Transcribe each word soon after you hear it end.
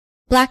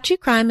Black True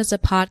Crime is a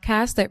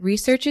podcast that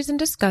researches and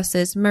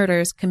discusses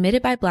murders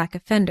committed by Black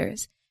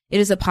offenders. It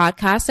is a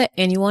podcast that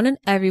anyone and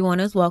everyone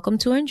is welcome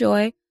to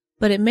enjoy,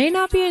 but it may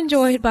not be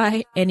enjoyed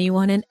by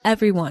anyone and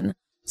everyone,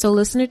 so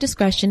listener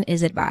discretion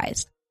is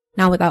advised.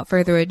 Now, without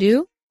further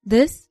ado,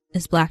 this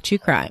is Black True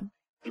Crime.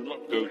 Do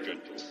not go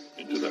gentle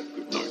into that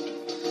good night.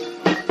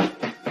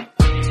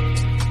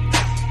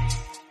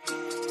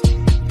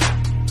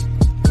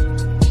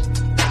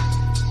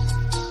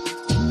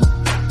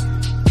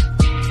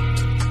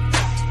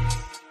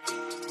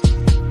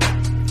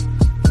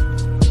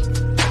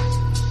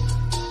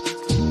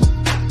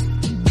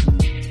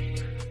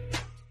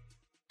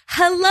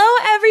 Hello,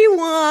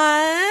 everyone.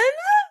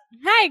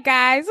 Hi,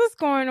 guys. What's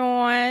going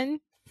on?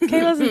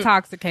 Kayla's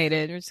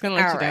intoxicated. We're just going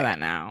to let you know that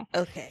now.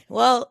 Okay.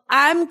 Well,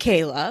 I'm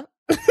Kayla.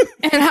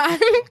 And I'm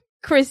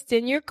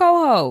Kristen, your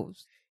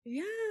co-host.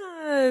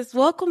 Yes.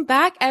 Welcome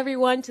back,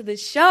 everyone, to the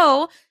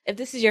show. If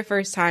this is your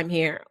first time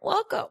here,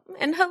 welcome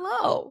and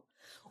hello.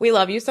 We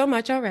love you so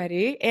much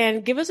already.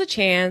 And give us a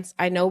chance.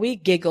 I know we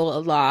giggle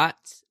a lot,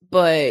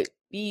 but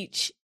you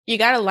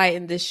got to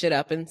lighten this shit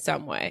up in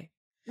some way.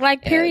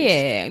 Like,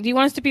 period. Do you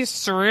want us to be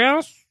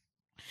serious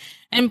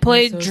and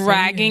play so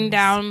dragging serious.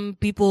 down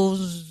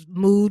people's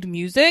mood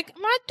music?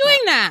 I'm not doing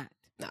that.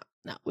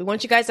 No. We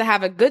want you guys to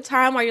have a good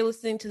time while you're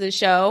listening to the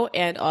show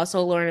and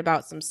also learn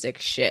about some sick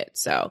shit.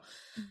 So,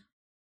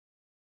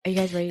 are you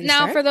guys ready to Now,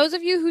 start? for those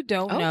of you who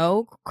don't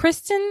know,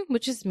 Kristen,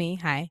 which is me,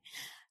 hi.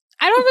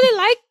 I don't really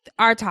like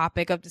our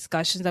topic of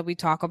discussions that we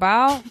talk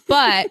about,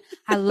 but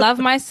I love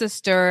my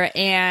sister,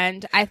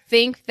 and I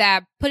think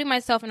that putting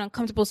myself in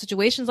uncomfortable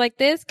situations like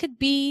this could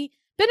be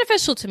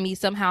beneficial to me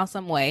somehow,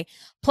 some way.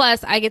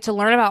 Plus, I get to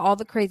learn about all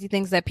the crazy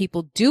things that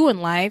people do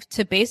in life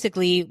to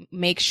basically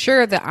make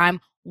sure that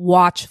I'm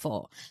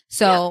watchful.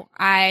 So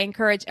I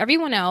encourage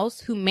everyone else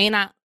who may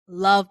not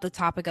love the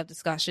topic of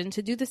discussion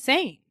to do the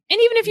same. And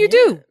even if you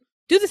do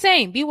the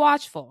same. Be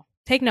watchful.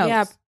 Take notes.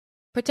 Yeah,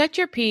 protect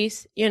your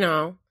peace. You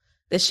know,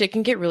 this shit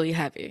can get really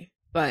heavy.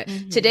 But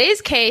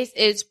today's case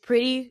is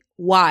pretty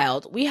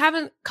wild. We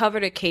haven't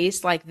covered a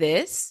case like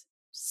this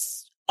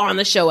on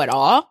the show at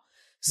all.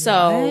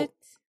 So,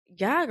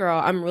 yeah, girl,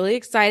 I'm really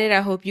excited.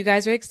 I hope you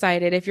guys are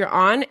excited. If you're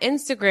on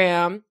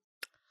Instagram,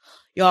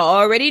 y'all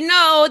already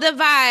know the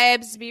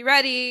vibes. Be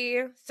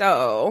ready.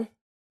 So,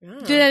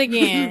 Do that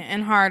again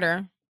and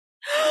harder.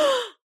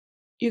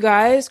 You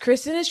guys,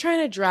 Kristen is trying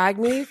to drag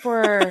me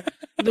for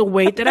the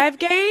weight that I've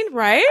gained,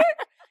 right?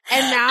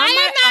 And now I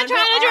am not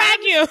trying to drag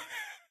you.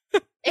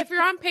 If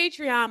you're on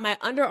Patreon, my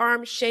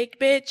underarm shake,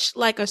 bitch,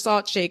 like a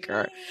salt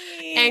shaker.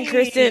 And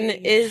Kristen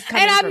is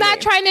coming And I'm for not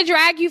me. trying to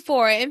drag you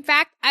for it. In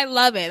fact, I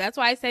love it. That's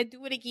why I said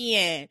do it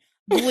again.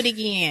 Do it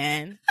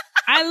again.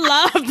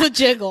 I love the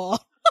jiggle.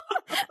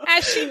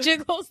 As she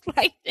jiggles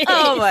like this.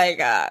 Oh my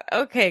God.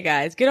 Okay,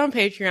 guys, get on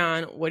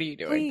Patreon. What are you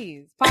doing?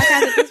 Please.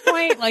 Podcast at this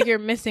point, like you're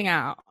missing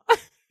out.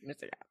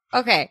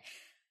 Okay.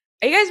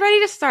 Are you guys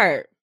ready to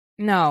start?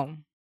 No.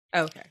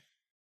 Okay.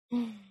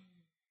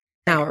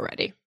 Now we're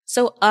ready.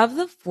 So of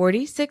the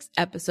 46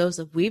 episodes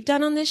that we've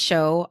done on this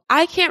show,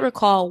 I can't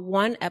recall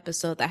one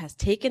episode that has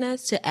taken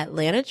us to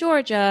Atlanta,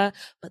 Georgia,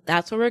 but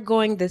that's where we're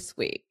going this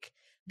week.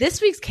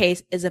 This week's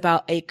case is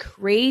about a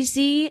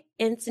crazy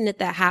incident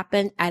that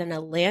happened at an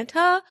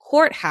Atlanta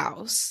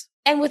courthouse.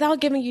 And without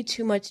giving you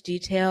too much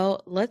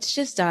detail, let's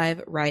just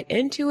dive right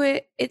into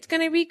it. It's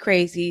going to be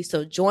crazy.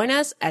 So join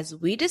us as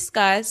we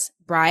discuss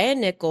Brian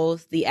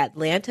Nichols, the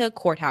Atlanta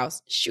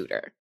courthouse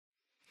shooter.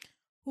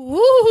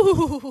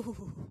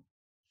 Woo.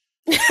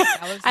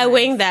 I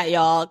winged that,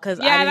 y'all, because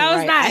that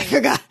was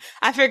nice.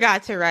 I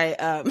forgot to write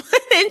an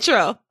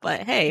intro,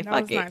 but hey, That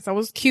fuck was it. nice. I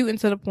was cute and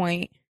to the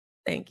point.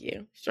 Thank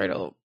you. Straight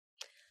up.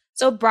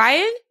 So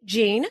Brian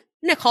Gene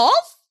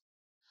Nichols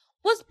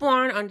was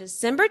born on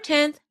December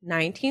 10th,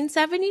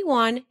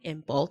 1971 in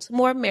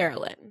Baltimore,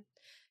 Maryland.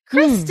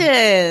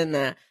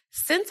 Kristen,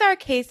 since our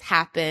case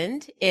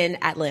happened in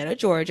Atlanta,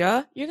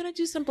 Georgia, you're going to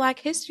do some Black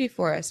history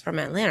for us from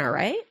Atlanta,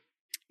 right?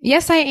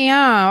 Yes, I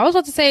am. I was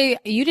about to say,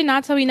 you did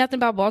not tell me nothing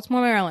about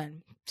Baltimore,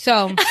 Maryland.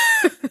 So,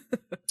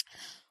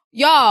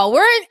 y'all,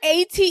 we're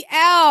in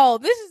ATL.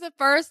 This is the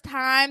first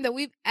time that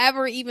we've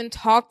ever even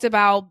talked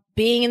about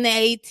being in the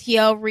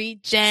ATL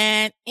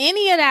region,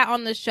 any of that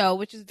on the show,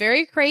 which is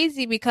very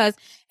crazy because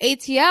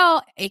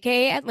ATL,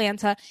 aka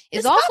Atlanta,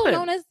 is also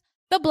known as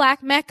the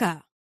Black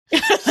Mecca.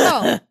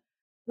 So,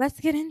 let's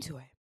get into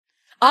it.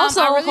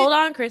 Also, hold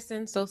on,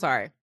 Kristen. So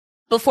sorry.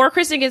 Before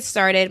Kristen gets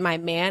started, my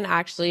man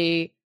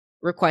actually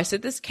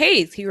requested this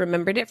case. He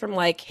remembered it from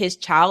like his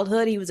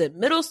childhood. He was in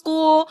middle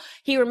school.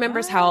 He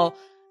remembers how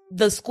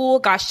the school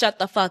got shut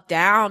the fuck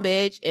down,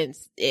 bitch,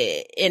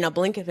 in a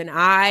blink of an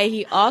eye.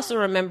 He also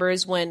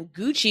remembers when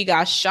Gucci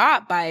got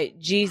shot by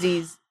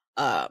Jeezy's,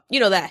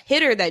 that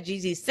hitter that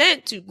Jeezy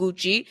sent to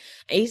Gucci.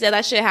 And he said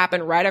that shit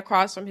happened right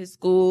across from his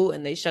school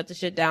and they shut the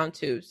shit down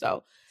too.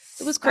 So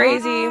it was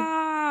crazy.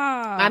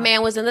 My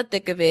man was in the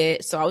thick of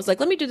it. So I was like,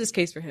 let me do this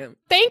case for him.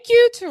 Thank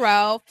you,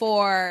 Terrell,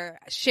 for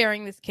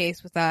sharing this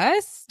case with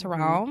us.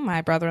 Terrell,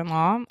 my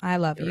brother-in-law, I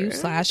love you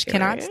 /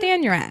 cannot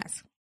stand your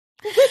ass.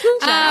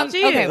 Shout out to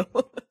you. Okay.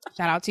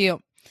 Shout out to you.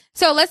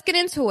 So let's get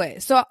into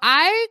it. So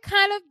I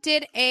kind of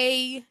did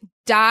a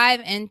dive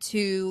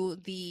into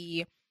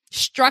the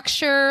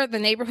structure, the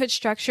neighborhood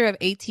structure of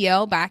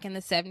ATL back in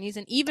the 70s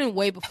and even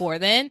way before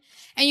then.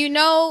 And you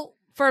know,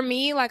 for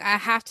me, like I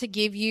have to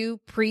give you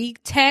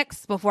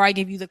pretext before I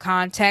give you the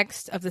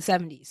context of the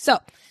 70s. So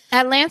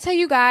Atlanta,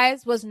 you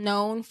guys, was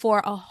known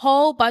for a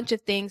whole bunch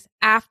of things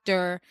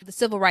after the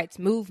civil rights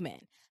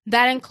movement.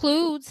 That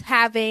includes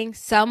having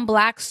some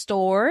black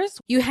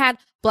stores. You had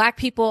black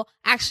people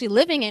actually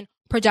living in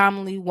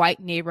predominantly white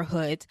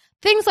neighborhoods.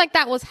 Things like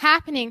that was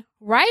happening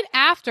right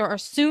after or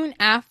soon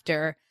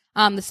after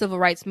the civil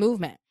rights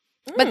movement.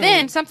 But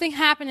then something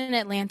happened in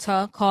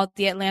Atlanta called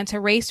the Atlanta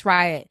Race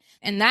Riot.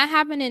 And that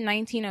happened in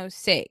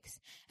 1906.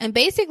 And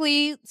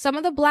basically, some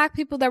of the black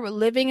people that were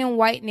living in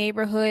white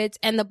neighborhoods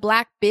and the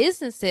black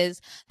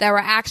businesses that were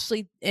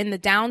actually in the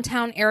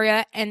downtown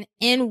area and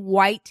in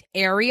white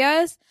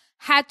areas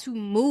had to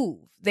move.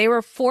 They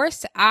were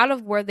forced out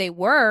of where they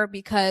were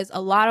because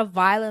a lot of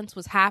violence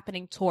was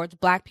happening towards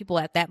black people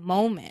at that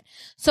moment.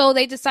 So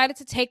they decided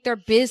to take their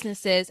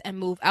businesses and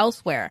move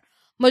elsewhere.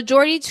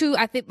 Majority to,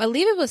 I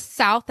believe it was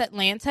South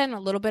Atlanta and a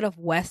little bit of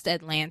West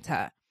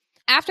Atlanta.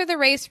 After the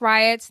race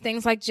riots,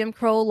 things like Jim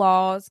Crow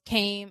laws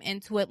came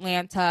into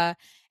Atlanta,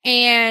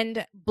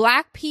 and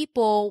black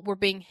people were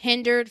being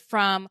hindered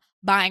from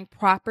buying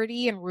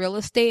property and real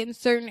estate in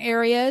certain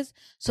areas.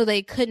 So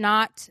they could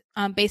not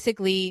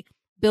basically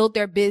build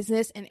their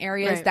business in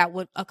areas that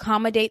would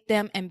accommodate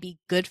them and be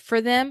good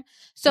for them.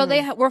 So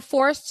they were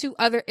forced to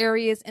other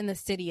areas in the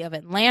city of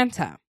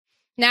Atlanta.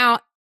 Now,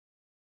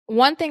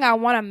 one thing I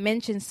want to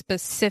mention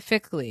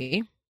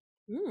specifically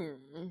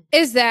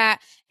is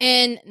that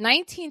in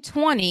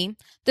 1920,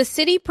 the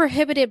city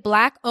prohibited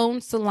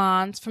black-owned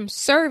salons from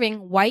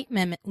serving white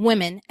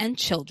women and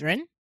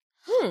children.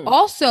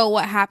 Also,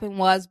 what happened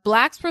was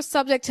blacks were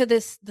subject to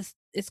this,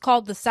 it's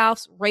called the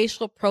South's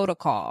racial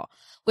protocol,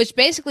 which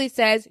basically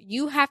says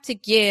you have to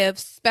give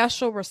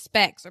special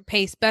respects or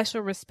pay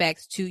special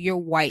respects to your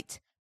white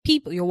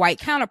people, your white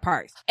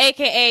counterparts.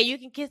 AKA, you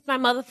can kiss my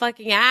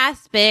motherfucking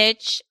ass,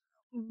 bitch.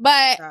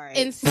 But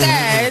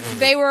instead,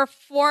 they were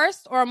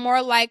forced or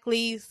more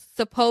likely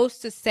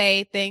supposed to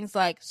say things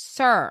like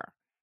sir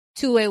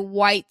to a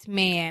white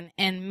man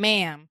and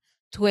ma'am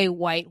to a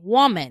white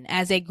woman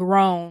as a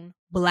grown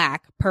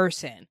black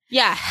person.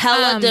 Yeah,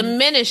 hella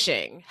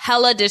diminishing,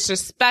 hella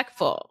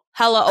disrespectful,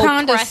 hella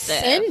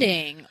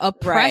condescending,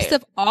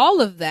 oppressive,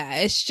 all of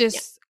that. It's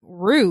just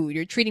rude.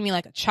 You're treating me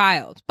like a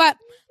child. But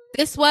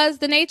this was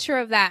the nature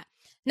of that.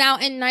 Now,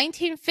 in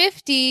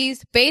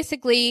 1950s,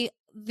 basically,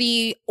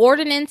 the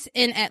ordinance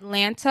in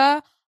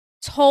Atlanta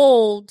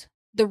told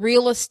the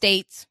real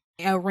estate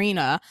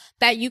arena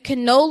that you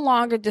can no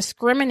longer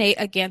discriminate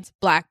against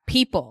black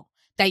people,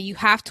 that you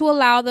have to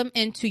allow them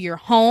into your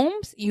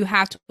homes, you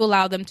have to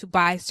allow them to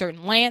buy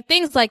certain land,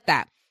 things like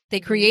that.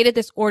 They created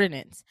this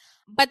ordinance.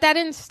 But that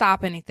didn't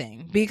stop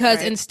anything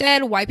because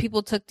instead white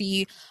people took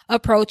the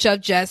approach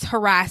of just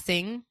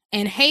harassing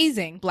and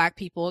hazing black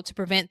people to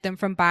prevent them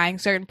from buying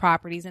certain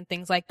properties and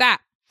things like that.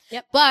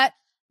 But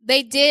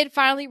they did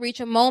finally reach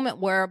a moment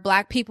where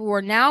black people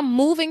were now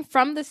moving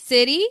from the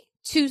city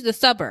to the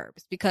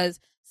suburbs because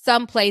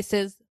some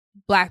places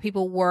black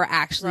people were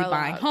actually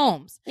buying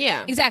homes.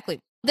 Yeah,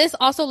 exactly. This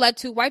also led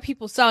to white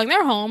people selling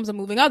their homes and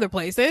moving other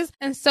places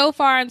and so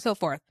far and so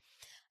forth.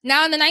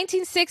 Now in the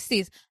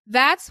 1960s,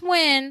 that's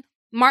when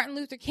Martin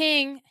Luther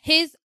King,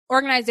 his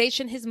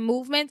organization, his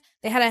movement,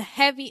 they had a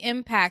heavy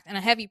impact and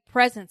a heavy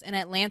presence in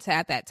Atlanta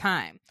at that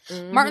time.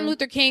 Martin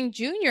Luther King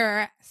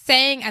Jr.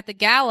 sang at the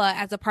gala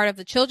as a part of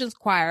the children's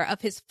choir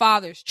of his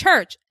father's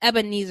church,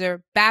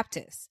 Ebenezer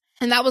Baptist.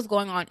 And that was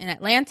going on in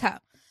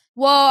Atlanta.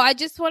 Well, I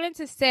just wanted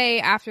to say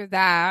after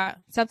that,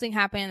 something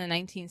happened in the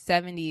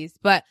 1970s,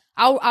 but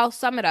I'll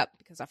sum it up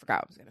because I forgot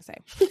what I was going to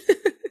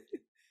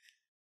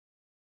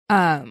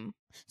say.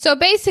 So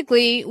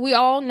basically, we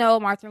all know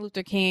Martin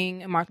Luther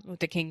King and Martin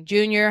Luther King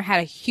Jr. had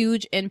a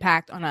huge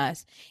impact on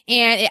us.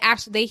 And it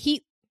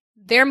actually,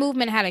 their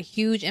movement had a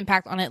huge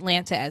impact on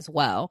Atlanta as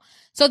well.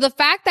 So the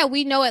fact that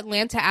we know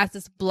Atlanta as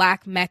this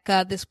black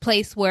Mecca, this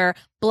place where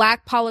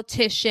black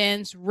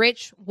politicians,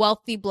 rich,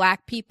 wealthy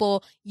black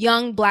people,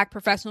 young black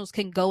professionals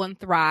can go and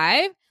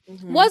thrive,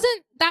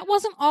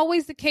 wasn't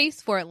always the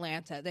case for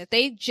Atlanta, that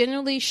they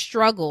generally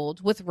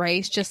struggled with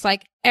race just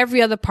like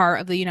every other part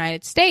of the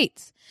United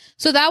States.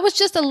 So that was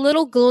just a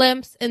little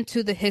glimpse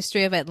into the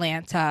history of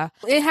Atlanta.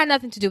 It had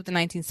nothing to do with the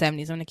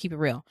 1970s. I'm going to keep it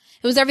real.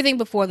 It was everything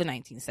before the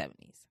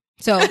 1970s.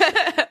 So well,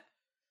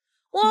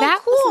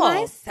 that cool. was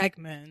my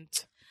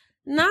segment.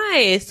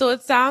 Nice. So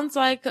it sounds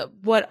like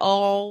what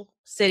all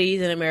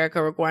cities in America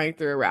were going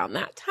through around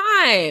that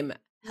time.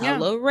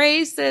 Hello,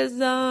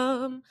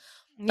 racism.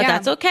 But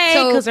that's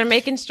okay because they're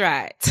making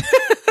strides.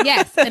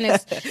 Yes, and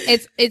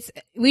it's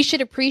we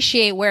should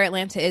appreciate where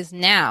Atlanta is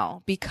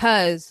now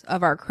because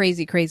of our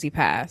crazy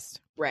past.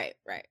 Right.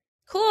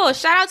 Cool.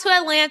 Shout out to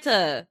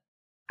Atlanta.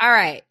 All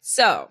right.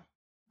 So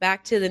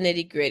back to the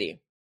nitty gritty.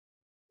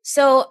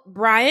 So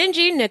Brian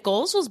G.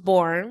 Nichols was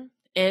born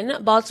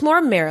in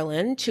Baltimore,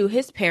 Maryland, to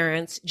his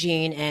parents,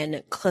 Jean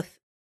and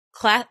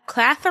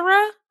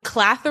Clathera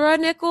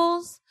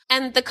Nichols.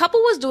 And the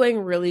couple was doing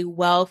really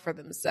well for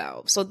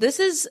themselves. So this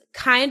is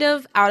kind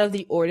of out of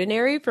the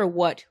ordinary for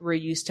what we're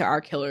used to our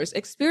killers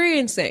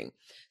experiencing.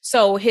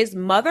 So his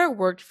mother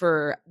worked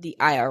for the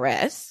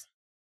IRS.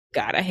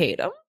 Gotta hate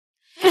him.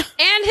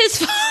 And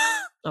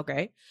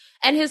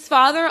his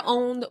father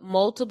owned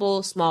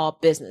multiple small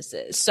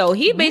businesses. So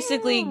he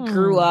basically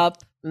grew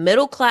up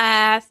middle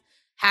class,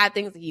 had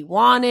things that he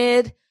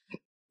wanted.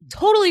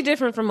 Totally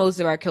different from most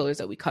of our killers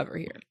that we cover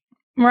here.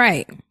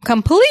 Right.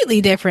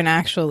 Completely different,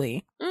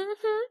 actually.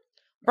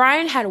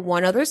 Brian had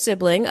one other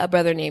sibling, a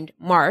brother named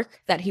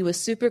Mark, that he was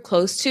super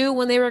close to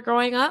when they were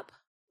growing up.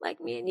 Like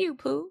me and you,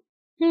 Pooh.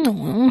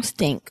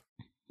 Stink.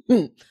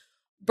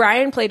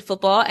 Brian played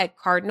football at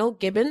Cardinal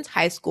Gibbons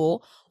High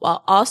School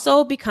while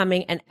also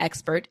becoming an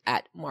expert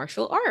at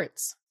martial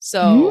arts.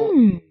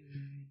 So,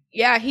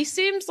 yeah, he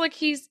seems like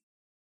he's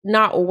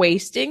not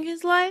wasting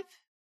his life,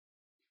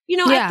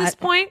 at this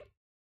point.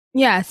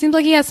 Yeah, it seems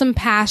like he has some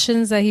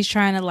passions that he's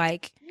trying to,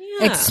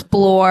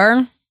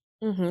 explore.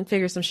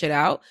 Figure some shit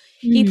out.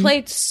 He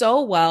played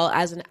so well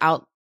as an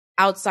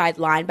outside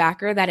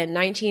linebacker that in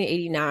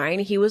 1989,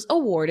 he was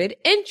awarded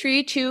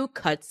entry to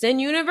Cutson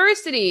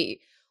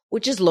University,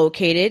 which is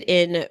located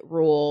in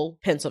rural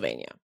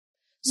Pennsylvania.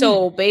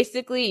 So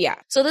basically, yeah.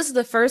 So this is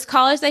the first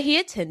college that he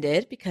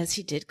attended because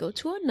he did go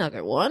to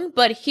another one.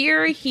 But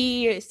here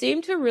he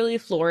seemed to really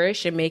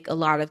flourish and make a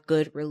lot of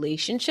good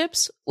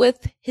relationships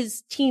with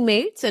his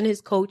teammates and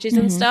his coaches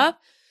and stuff.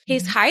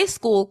 His high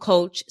school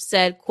coach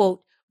said,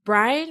 quote,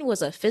 Brian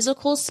was a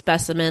physical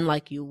specimen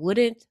like you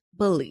wouldn't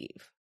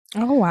believe.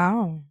 Oh,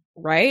 wow.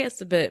 Right? It's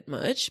a bit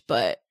much,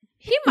 but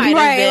he might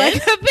have been.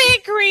 Like a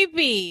bit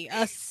creepy.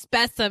 A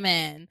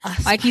specimen.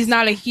 Like he's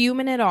not a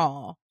human at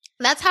all.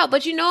 That's how,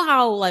 but you know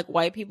how like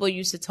white people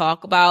used to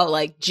talk about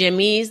like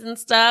jimmies and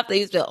stuff? They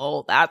used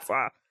to,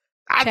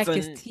 check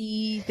his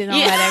teeth and all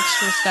that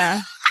extra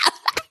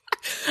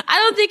stuff. I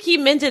don't think he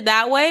meant it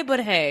that way,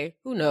 but hey,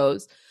 who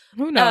knows?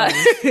 Who knows?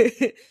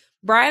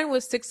 Brian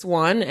was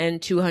 6'1"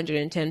 and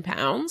 210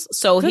 pounds.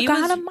 So Good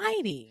God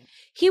Almighty.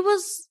 He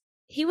was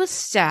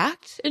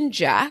stacked and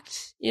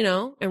jacked,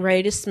 and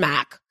ready to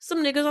smack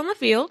some niggas on the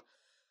field.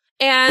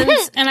 And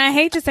and I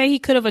hate to say he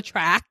could have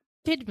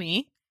attracted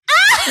me.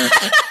 I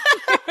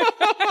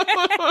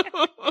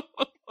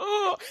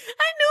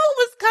knew it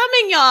was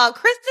coming, y'all.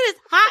 Kristen is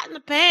hot in the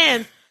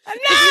pants.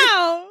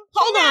 No.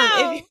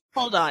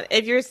 Hold on.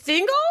 If you're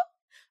single,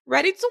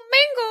 ready to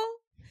mingle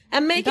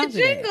and make it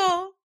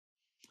jingle,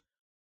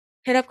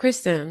 hit up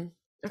Kristen.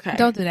 Okay.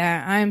 Don't do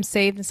that. I am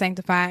saved and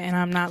sanctified, and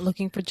I'm not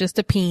looking for just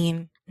a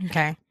peen.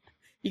 Okay.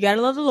 You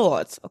gotta love the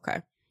Lords.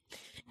 Okay.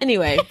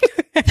 Anyway.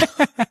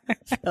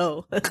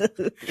 So.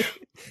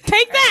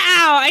 Take that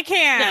out. I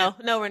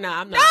can't. No, we're not.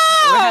 I'm not.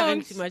 No! We're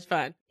having too much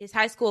fun. His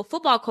high school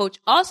football coach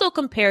also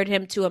compared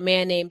him to a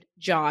man named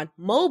John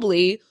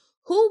Mobley,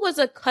 who was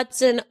a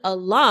Cutson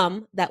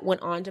alum that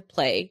went on to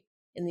play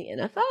in the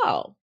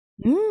NFL.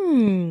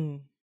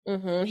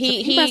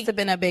 He must have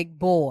been a big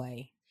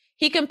boy.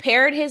 He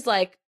compared his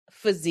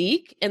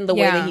physique and the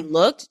way that he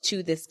looked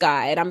to this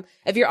guy. And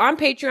if you're on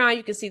Patreon,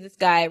 you can see this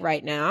guy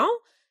right now.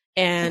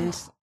 And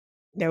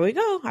there we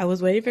go. I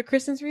was waiting for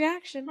Kristen's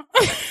reaction.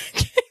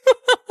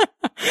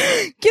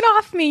 Get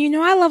off me.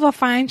 I love a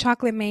fine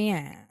chocolate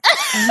man.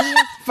 And he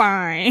is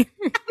fine.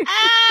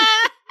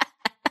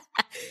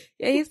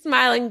 Yeah, he's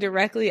smiling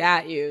directly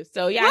at you.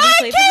 So yeah, what, he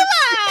played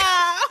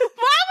why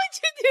would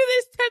you do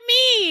this to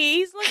me?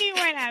 He's looking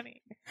right at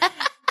me.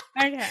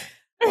 Okay.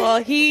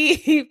 Well,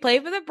 he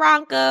played for the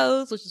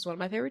Broncos, which is one of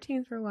my favorite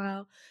teams for a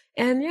while.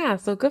 And yeah,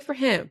 so good for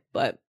him.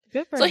 But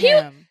good for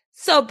him.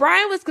 So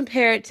Brian was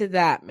compared to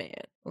that man.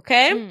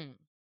 Okay.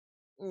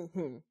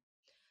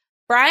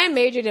 Brian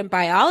majored in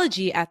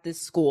biology at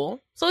this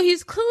school, so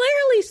he's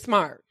clearly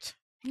smart.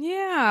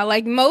 Yeah,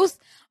 like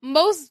most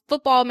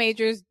football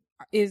majors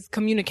is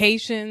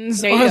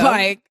communications or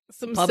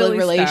some public silly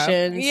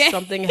relations, stuff.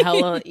 something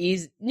hella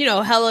easy,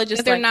 hella just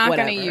that they're not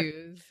going to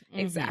use.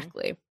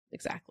 Exactly.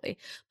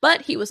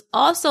 But he was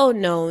also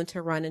known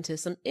to run into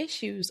some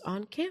issues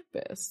on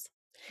campus.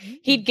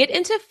 He'd get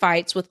into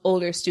fights with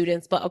older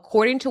students, but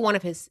according to one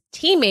of his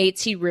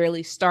teammates, he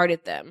rarely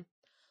started them.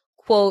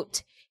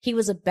 Quote, he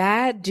was a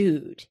bad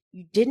dude.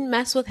 You didn't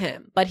mess with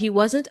him, but he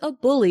wasn't a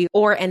bully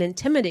or an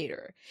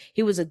intimidator.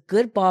 He was a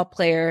good ball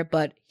player,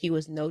 but he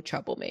was no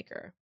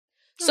troublemaker.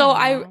 So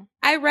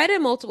I read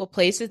in multiple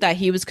places that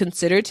he was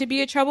considered to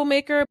be a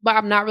troublemaker, but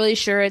I'm not really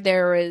sure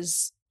there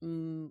is,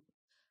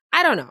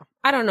 I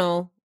don't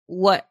know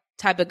what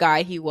type of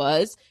guy he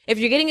was. If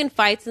you're getting in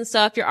fights and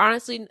stuff, you're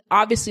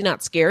obviously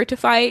not scared to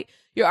fight.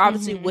 You're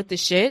obviously with the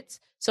shit.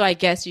 So I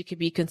guess you could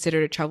be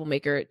considered a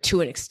troublemaker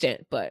to an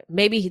extent, but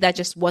maybe that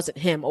just wasn't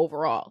him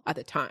overall at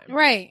the time.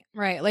 Right.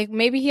 Like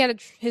maybe he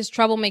had his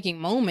troublemaking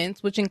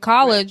moments, which in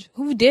college,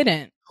 who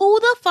didn't? Who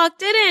the fuck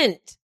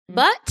didn't?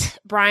 But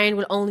Brian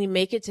would only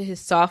make it to his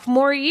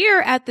sophomore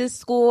year at this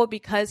school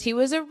because he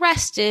was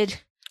arrested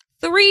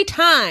 3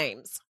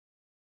 times.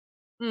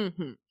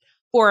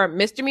 for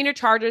misdemeanor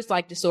charges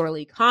like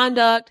disorderly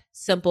conduct,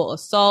 simple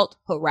assault,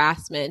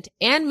 harassment,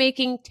 and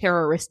making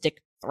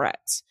terroristic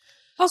threats.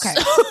 Okay.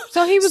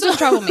 So he was a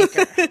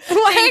troublemaker.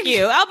 Thank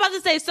you. I was about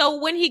to say, so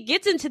when he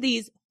gets into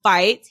these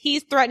fights,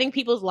 he's threatening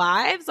people's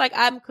lives. Like,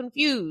 I'm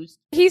confused.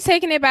 He's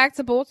taking it back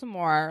to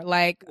Baltimore,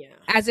 like,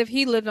 as if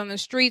he lived on the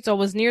streets or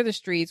was near the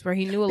streets where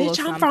he knew a little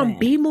something. I'm from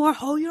B-more,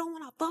 ho. You don't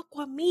want to fuck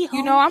with me, ho.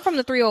 You know, I'm from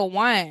the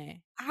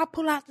 301. I'll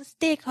pull out the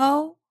stick,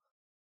 ho.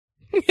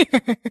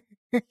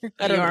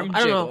 I don't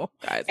know.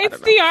 Guys, it's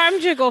the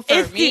arm jiggle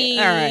for me.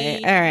 All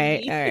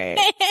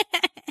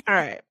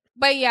right.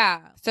 But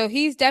yeah, so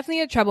he's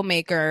definitely a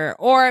troublemaker.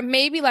 Or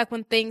maybe like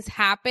when things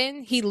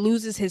happen, he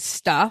loses his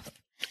stuff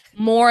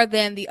more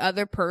than the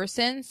other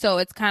person. So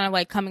it's kind of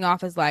like coming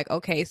off as like,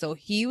 okay, so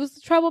he was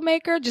the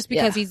troublemaker just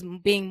because he's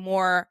being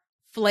more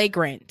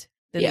flagrant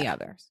than the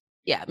others.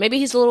 Yeah, maybe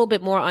he's a little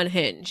bit more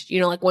unhinged.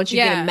 You know, like once you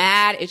get him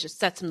mad, it just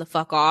sets him the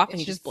fuck off and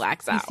he just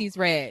blacks out. He sees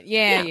red.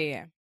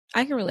 Yeah.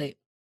 I can relate.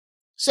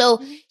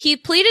 So he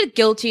pleaded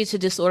guilty to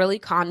disorderly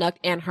conduct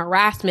and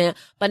harassment,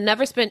 but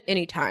never spent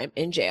any time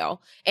in jail.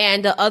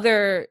 And the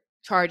other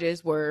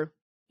charges were,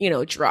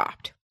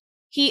 dropped.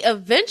 He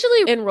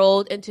eventually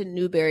enrolled into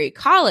Newberry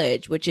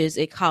College, which is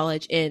a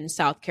college in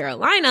South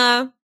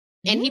Carolina.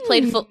 And he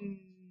played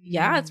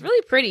Yeah, it's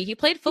really pretty. He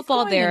played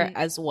football there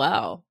as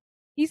well.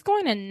 He's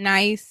going to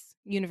nice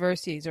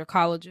universities or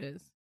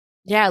colleges.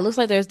 Yeah, it looks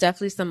like there's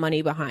definitely some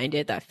money behind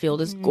it. That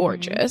field is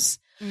gorgeous.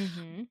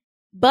 Mm-hmm.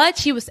 But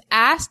he was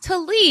asked to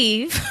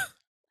leave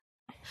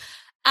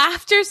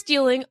after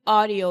stealing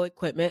audio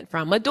equipment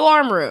from a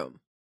dorm room.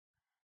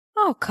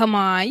 Oh, come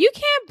on. You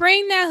can't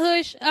bring that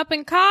hush up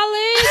in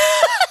college.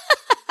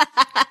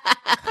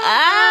 Come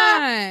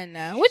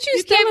on. What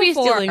you can't be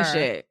for? Stealing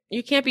shit.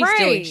 You can't be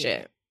stealing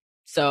shit.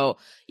 So,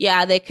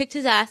 yeah, they kicked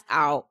his ass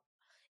out.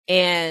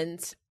 And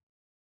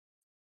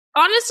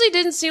honestly,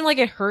 didn't seem like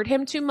it hurt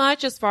him too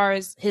much as far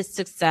as his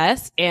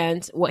success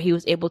and what he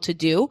was able to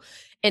do.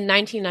 In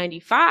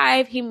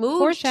 1995, he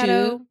moved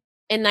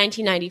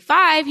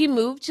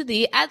to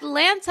the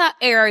Atlanta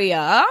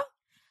area.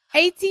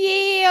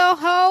 ATL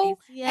ho.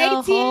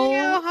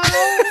 ATL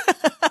ho.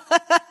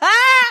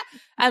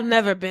 I've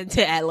never been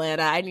to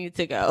Atlanta. I need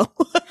to go.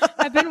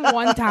 I've been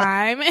one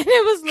time and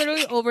it was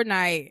literally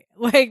overnight.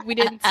 Like we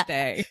didn't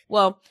stay.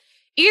 Well,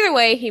 either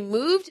way, he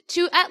moved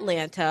to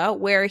Atlanta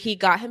where he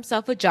got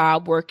himself a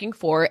job working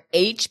for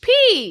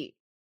HP.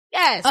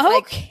 Yes.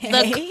 Okay.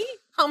 Like the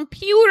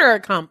computer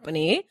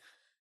company.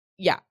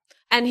 Yeah.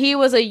 And he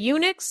was a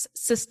Unix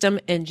system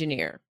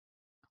engineer.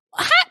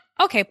 What?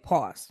 Okay,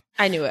 pause.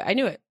 I knew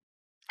it.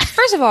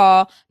 First of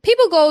all,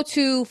 people go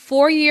to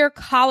 4-year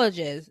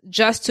colleges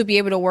just to be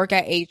able to work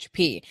at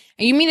HP.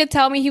 And you mean to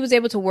tell me he was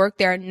able to work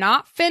there,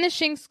 not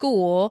finishing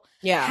school,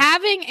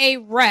 having a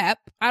rep.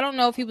 I don't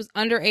know if he was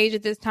underage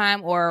at this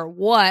time or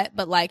what,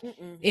 but like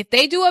if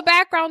they do a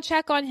background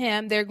check on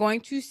him, they're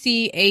going to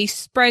see a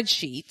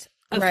spreadsheet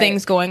of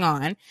things going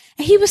on. And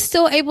he was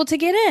still able to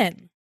get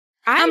in.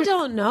 I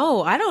don't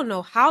know. I don't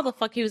know how the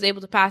fuck he was able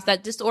to pass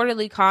that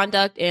disorderly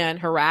conduct and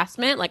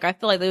harassment. Like, I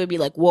feel like they would be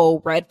like,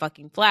 whoa, red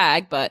fucking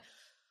flag, but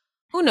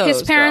who knows?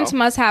 His parents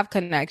must have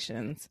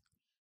connections.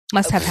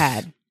 Must have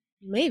had.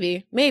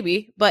 Maybe.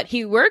 But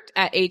he worked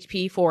at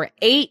HP for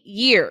 8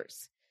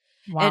 years.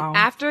 Wow. And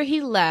after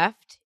he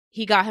left,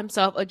 he got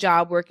himself a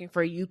job working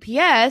for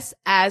UPS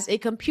as a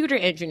computer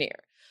engineer.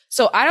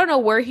 So I don't know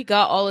where he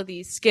got all of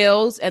these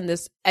skills and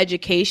this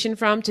education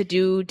from to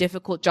do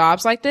difficult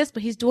jobs like this,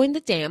 but he's doing the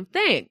damn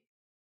thing.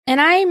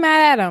 And I ain't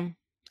mad at him.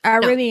 I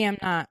really am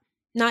not.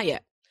 Not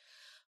yet.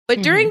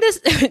 But during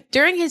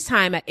his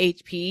time at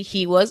HP,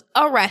 he was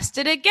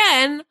arrested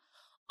again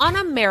on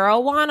a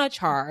marijuana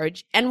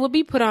charge and would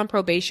be put on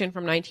probation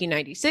from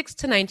 1996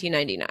 to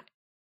 1999.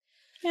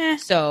 Yeah.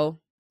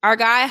 So our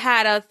guy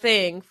had a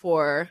thing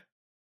for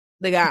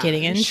the guy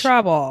getting in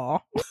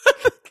trouble.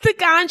 The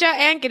ganja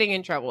and getting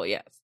in trouble,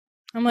 yes.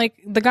 I'm like,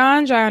 the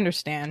ganja, I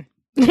understand.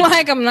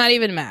 Like, I'm not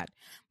even mad.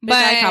 But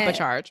I cop a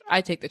charge.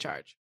 I take the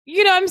charge.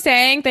 You know what I'm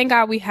saying? Thank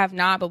God we have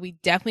not, but we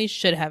definitely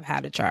should have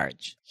had a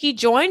charge. He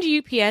joined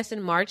UPS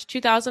in March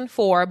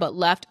 2004, but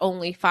left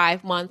only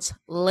 5 months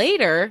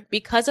later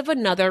because of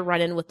another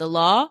run-in with the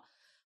law.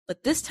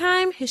 But this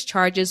time, his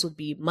charges would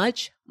be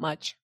much,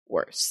 much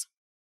worse.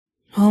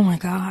 Oh my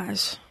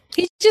gosh.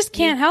 He just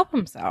can't help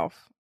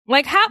himself.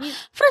 Like, how,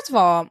 first of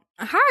all,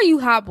 how are you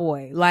hot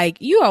boy?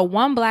 Like, you are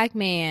one black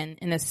man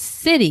in a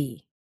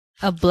city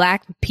of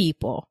black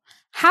people.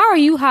 How are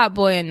you hot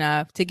boy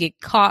enough to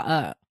get caught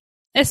up?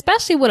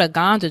 Especially with a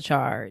ganja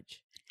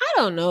charge. I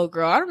don't know,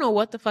 girl. I don't know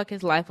what the fuck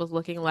his life was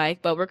looking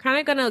like, but we're kind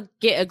of going to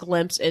get a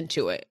glimpse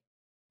into it.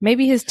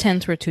 Maybe his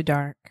tints were too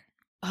dark.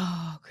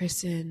 Oh,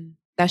 Kristen.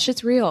 That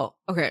shit's real.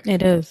 Okay.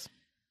 It is.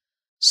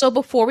 So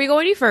before we go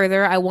any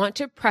further, I want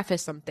to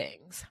preface some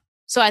things.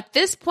 So at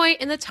this point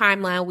in the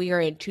timeline, we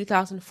are in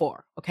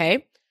 2004,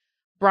 okay?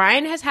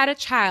 Brian has had a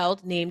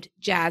child named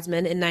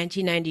Jasmine in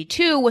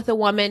 1992 with a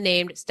woman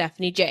named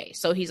Stephanie J.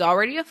 So he's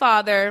already a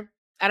father.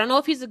 I don't know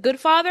if he's a good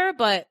father,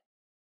 but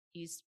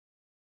he's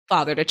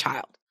fathered a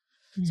child.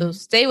 Mm-hmm. So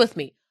stay with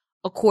me.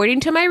 According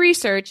to my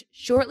research,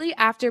 shortly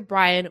after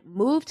Brian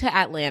moved to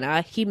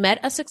Atlanta, he met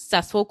a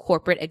successful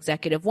corporate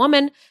executive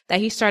woman that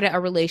he started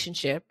a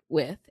relationship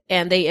with,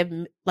 and they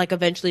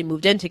eventually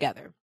moved in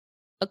together.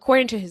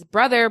 According to his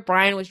brother,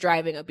 Brian was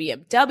driving a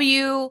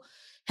BMW.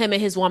 Him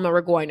and his woman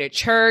were going to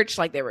church,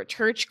 like they were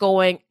church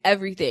going,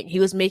 everything. He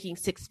was making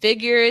 6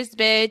 figures,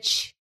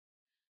 bitch.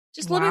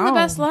 Just living the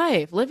best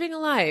life, living a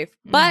life.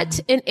 But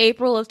in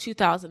April of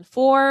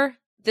 2004,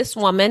 this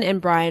woman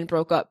and Brian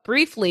broke up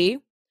briefly,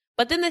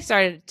 but then they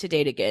started to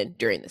date again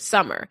during the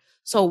summer.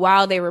 So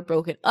while they were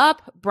broken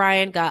up,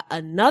 Brian got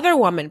another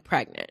woman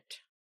pregnant.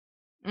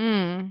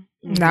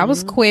 That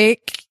was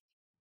quick.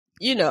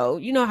 You know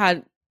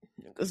how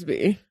niggas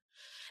be.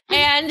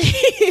 And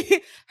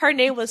her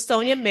name was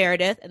Sonia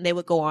Meredith, and they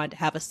would go on to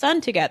have a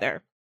son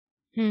together.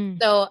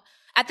 So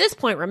at this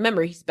point,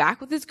 remember, he's back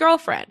with his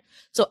girlfriend.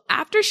 So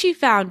after she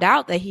found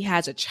out that he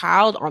has a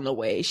child on the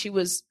way, she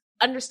was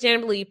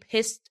understandably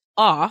pissed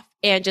off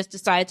and just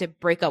decided to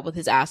break up with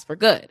his ass for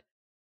good.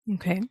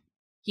 Okay.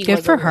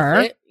 Good for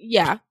her.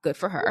 Yeah, good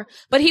for her.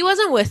 But he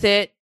wasn't with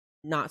it.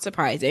 Not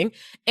surprising.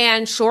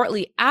 And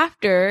shortly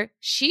after,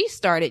 she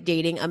started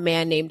dating a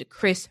man named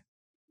Chris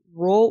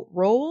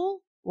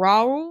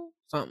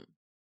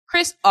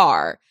Chris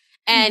R.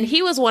 And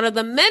he was one of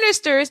the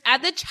ministers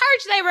at the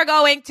church they were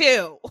going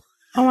to.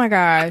 Oh my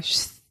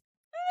gosh.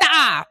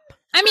 Stop.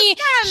 I mean,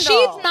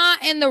 she's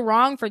not in the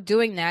wrong for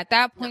doing that. At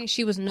that point,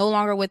 she was no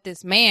longer with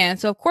this man.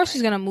 So, of course,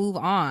 she's going to move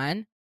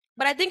on.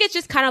 But I think it's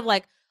just kind of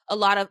like a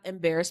lot of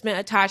embarrassment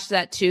attached to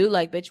that, too.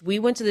 Like, bitch, we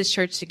went to this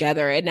church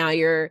together, and now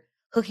you're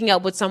hooking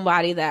up with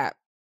somebody that,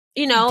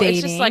 dating.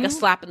 It's just like a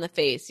slap in the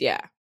face.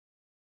 Yeah.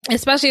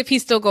 Especially if he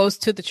still goes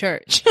to the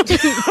church.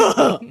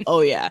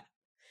 Oh, yeah.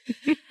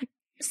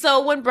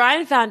 So when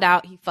Brian found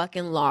out, he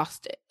fucking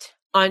lost it.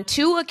 On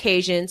 2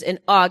 occasions in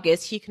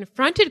August, he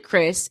confronted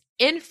Chris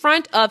in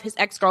front of his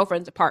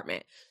ex-girlfriend's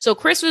apartment. So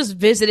Chris was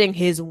visiting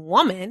his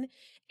woman,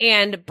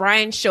 and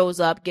Brian shows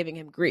up giving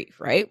him grief,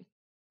 right?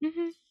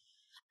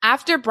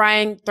 After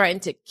Brian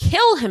threatened to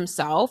kill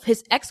himself,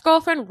 his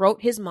ex-girlfriend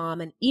wrote his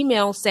mom an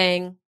email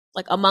saying,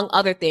 like, among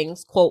other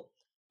things, quote,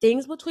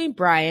 "Things between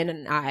Brian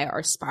and I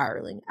are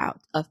spiraling out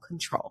of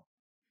control,"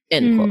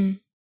 end quote.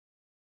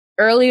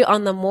 Early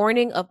on the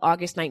morning of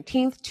August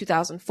 19th,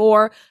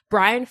 2004,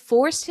 Brian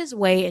forced his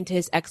way into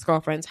his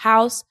ex-girlfriend's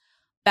house,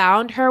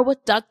 bound her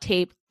with duct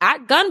tape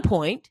at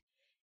gunpoint,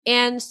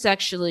 and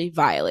sexually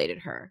violated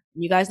her.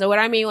 You guys know what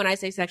I mean when I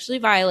say sexually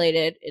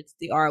violated. It's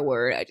the R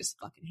word. I just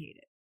fucking hate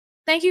it.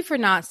 Thank you for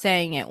not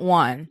saying it,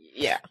 1.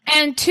 Yeah.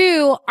 And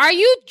 2, are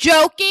you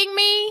joking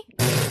me?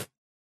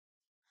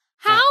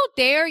 How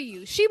dare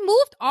you? She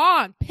moved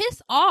on.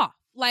 Piss off.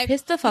 Like,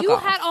 piss the fuck you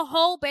off. had a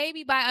whole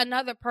baby by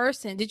another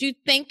person. Did you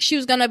think she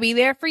was going to be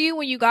there for you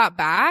when you got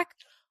back?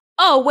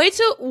 Oh, wait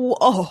till...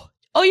 Oh,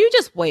 you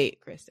just wait,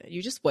 Kristen.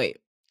 You just wait.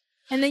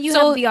 And then you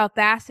have the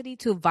audacity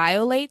to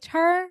violate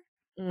her?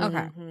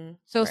 Okay.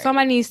 So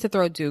somebody needs to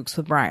throw dukes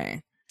with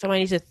Brian. Somebody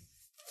needs to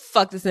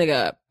fuck this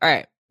nigga up. All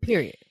right.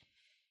 Period.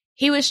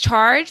 He was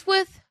charged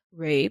with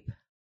rape,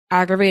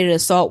 aggravated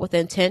assault with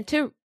intent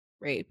to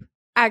rape,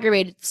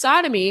 aggravated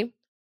sodomy,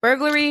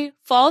 burglary,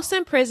 false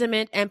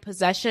imprisonment, and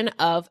possession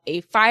of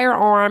a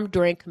firearm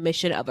during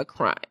commission of a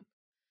crime.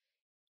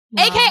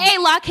 Wow. AKA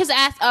lock his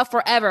ass up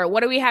forever.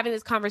 What are we having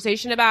this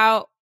conversation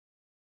about?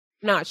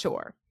 Not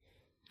sure.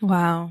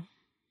 Wow.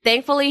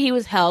 Thankfully, he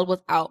was held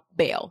without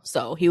bail.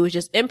 So he was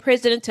just in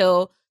prison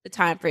until the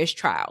time for his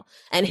trial.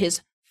 And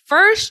his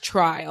first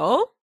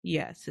trial,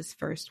 yes, his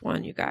first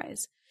one, you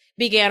guys,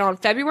 began on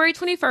February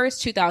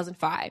 21st,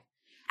 2005.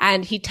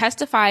 And he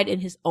testified in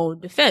his own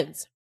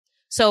defense.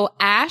 So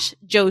Ash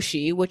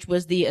Joshi, which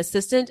was the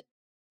assistant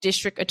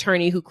district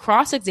attorney who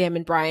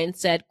cross-examined Brian,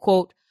 said,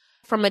 quote,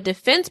 "From a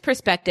defense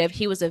perspective,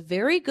 he was a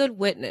very good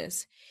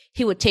witness.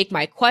 He would take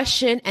my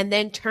question and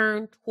then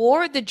turn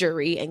toward the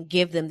jury and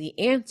give them the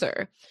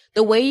answer,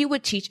 the way you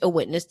would teach a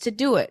witness to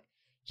do it.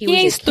 He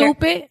ain't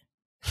stupid.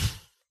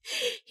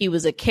 He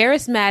was a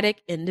charismatic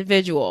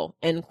individual,"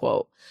 end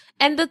quote.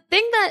 And the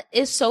thing that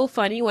is so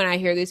funny when I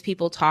hear these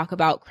people talk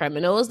about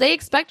criminals, they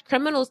expect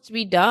criminals to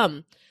be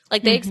dumb.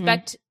 Like they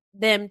expect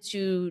them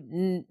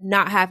to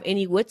not have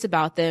any wits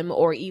about them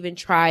or even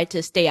try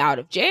to stay out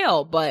of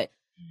jail. But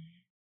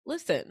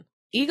listen,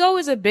 ego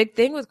is a big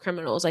thing with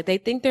criminals. Like they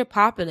think they're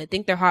popping, they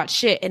think they're hot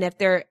shit. And if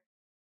they're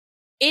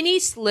any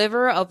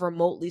sliver of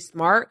remotely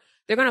smart,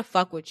 they're going to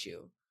fuck with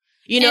you.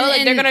 You know,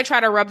 like they're going to try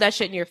to rub that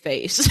shit in your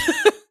face.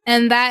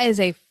 And that is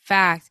a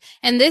fact.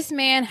 And this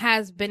man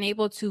has been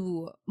able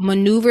to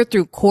maneuver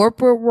through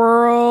corporate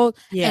world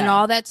and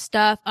all that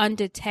stuff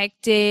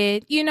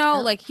undetected. You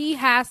know, like he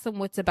has some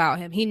wits about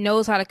him. He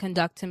knows how to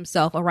conduct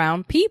himself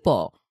around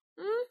people.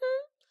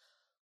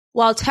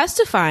 While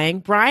testifying,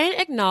 Brian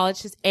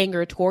acknowledged his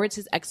anger towards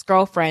his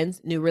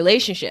ex-girlfriend's new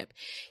relationship.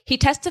 He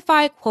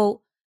testified,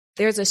 quote,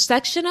 "There's a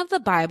section of the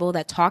Bible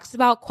that talks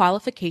about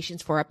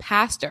qualifications for a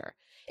pastor.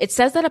 It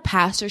says that a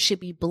pastor should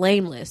be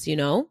blameless, you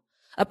know?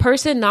 A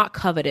person not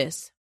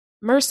covetous,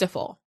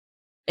 merciful,"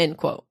 end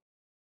quote.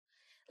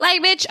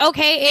 Like, bitch,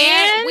 okay,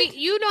 and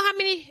you know how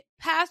many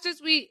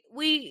pastors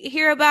we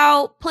hear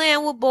about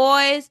playing with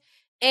boys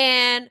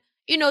and,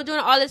 you know, doing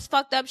all this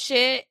fucked up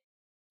shit.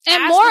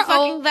 And Ask the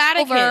fucking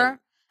Vatican.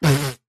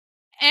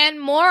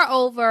 And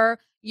moreover,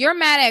 you're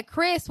mad at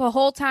Chris the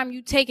whole time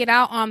you take it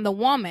out on the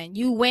woman.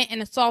 You went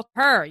and assault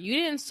her. You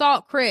didn't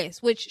assault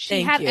Chris, which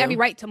she had every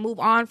right to move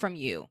on from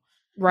you.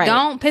 Right.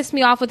 Don't piss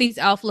me off with these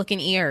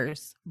elf-looking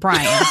ears,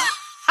 Brian.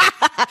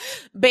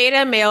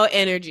 Beta male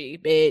energy,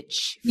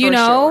 bitch. You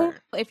know?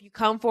 Sure. If you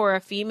come for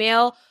a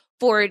female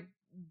for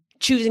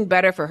choosing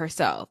better for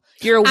herself,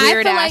 you're a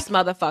weird-ass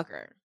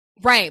motherfucker.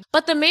 Right.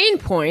 But the main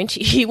point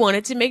he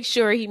wanted to make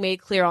sure he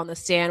made clear on the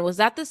stand was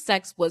that the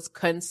sex was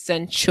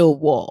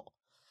consensual.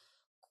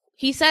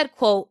 He said,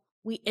 quote,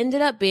 "We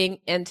ended up being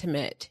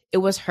intimate. It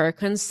was her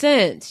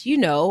consent, you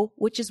know,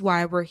 which is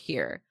why we're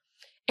here.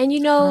 And, you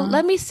know,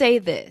 let me say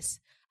this.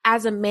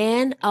 As a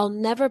man, I'll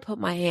never put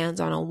my hands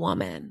on a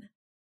woman."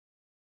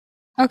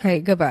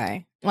 Okay,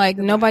 goodbye. Like,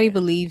 nobody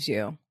believes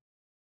you.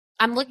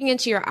 I'm looking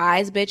into your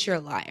eyes, bitch. You're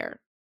a liar.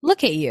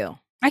 Look at you.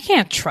 I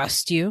can't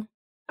trust you.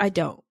 I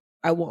don't.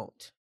 I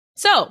won't.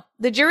 So,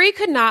 the jury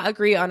could not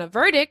agree on a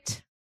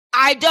verdict.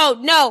 I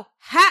don't know.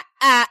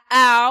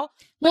 Ow.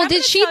 Well,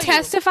 did she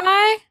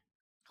testify?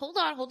 Hold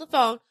on, hold the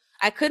phone.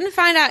 I couldn't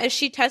find out if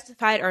she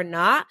testified or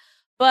not,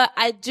 but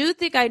I do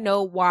think I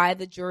know why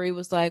the jury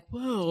was like,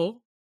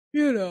 well,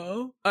 you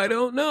know, I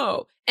don't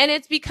know. And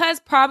it's because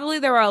probably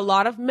there are a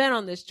lot of men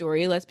on this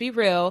jury, let's be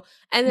real.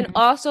 And then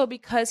also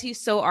because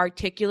he's so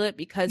articulate,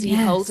 because he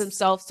holds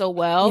himself so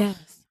well.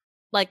 Yes.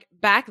 Like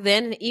back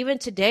then and even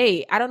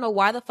today, I don't know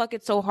why the fuck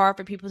it's so hard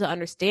for people to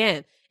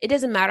understand. It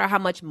doesn't matter how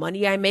much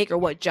money I make or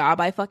what job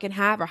I fucking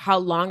have or how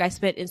long I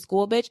spent in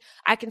school, bitch.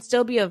 I can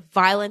still be a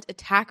violent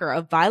attacker,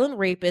 a violent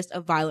rapist,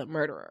 a violent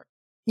murderer.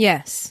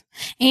 Yes.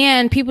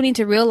 And people need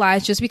to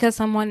realize just because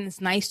someone is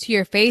nice to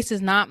your face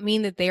does not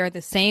mean that they are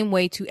the same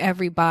way to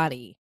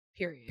everybody.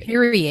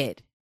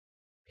 Period.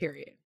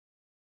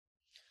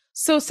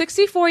 So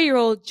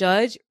 64-year-old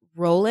Judge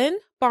Roland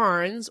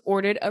Barnes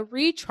ordered a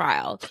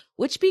retrial,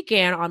 which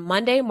began on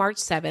Monday, March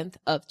 7th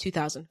of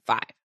 2005.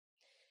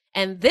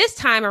 And this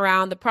time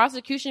around, the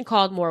prosecution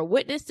called more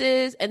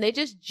witnesses, and they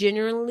just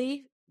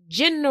generally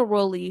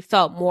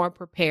felt more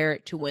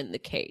prepared to win the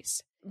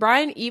case.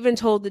 Brian even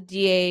told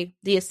the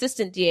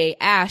assistant DA,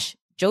 Ash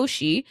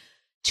Joshi,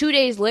 2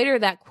 days later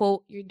that,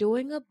 quote, "You're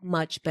doing a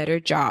much better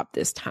job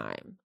this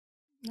time."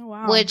 Oh,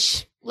 wow.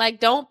 Which, like,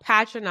 don't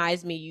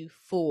patronize me, you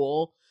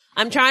fool.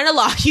 I'm trying to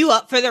lock you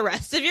up for the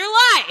rest of your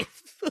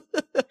life.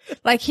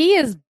 Like, he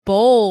is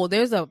bold.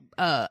 There's a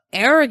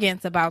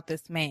arrogance about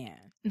this man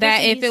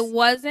that if it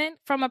wasn't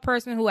from a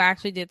person who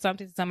actually did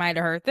something to somebody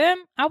to hurt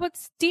them, I would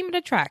deem it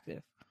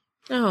attractive.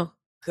 Oh,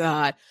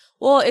 God.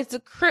 Well,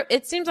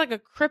 it seems like a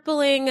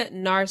crippling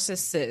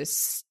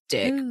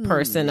narcissistic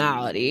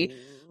personality.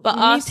 But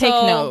also take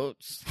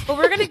notes. But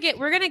we're gonna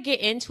get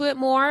into it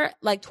more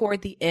like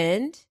toward the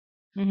end.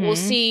 Mm-hmm. We'll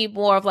see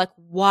more of like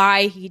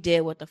why he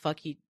did what the fuck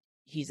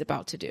he's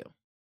about to do.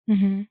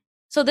 Mm-hmm.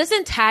 So this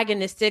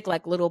antagonistic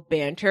like little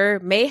banter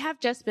may have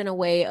just been a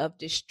way of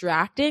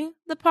distracting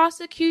the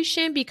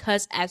prosecution,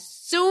 because as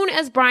soon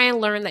as Brian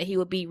learned that he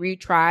would be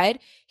retried,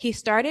 he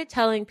started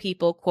telling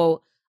people,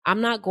 quote,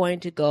 "I'm not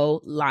going to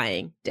go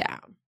lying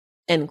down,"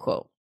 end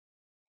quote.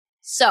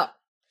 So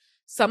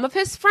some of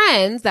his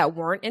friends that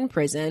weren't in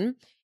prison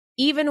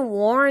even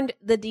warned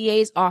the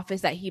DA's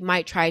office that he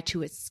might try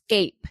to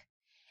escape,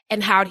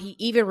 and how he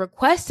even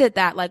requested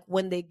that, like,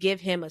 when they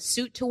give him a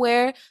suit to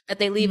wear, that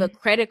they leave a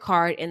credit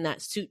card in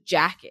that suit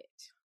jacket.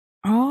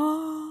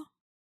 Oh.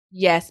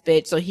 Yes,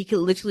 bitch. So he could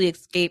literally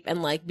escape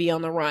and, like, be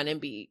on the run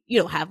and be, you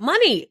know, have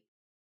money.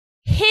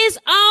 His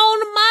own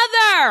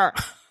mother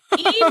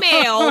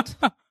emailed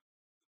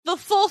the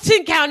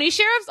Fulton County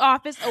Sheriff's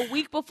Office a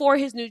week before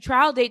his new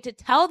trial date to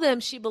tell them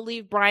she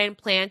believed Brian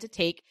planned to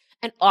take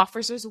an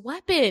officer's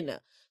weapon.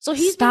 So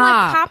he's been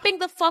like popping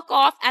the fuck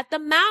off at the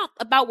mouth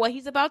about what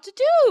he's about to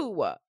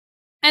do.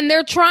 And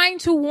they're trying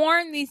to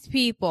warn these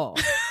people.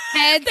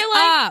 Heads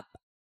up.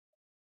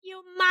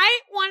 You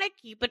might want to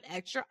keep an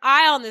extra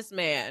eye on this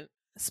man.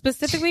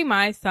 Specifically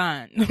my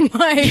son.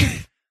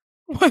 Like,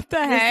 what the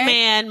heck? This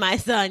man, my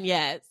son,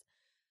 yes.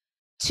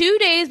 2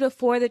 days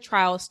before the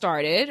trial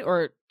started,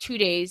 or 2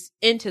 days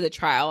into the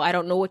trial, I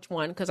don't know which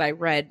one because I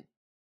read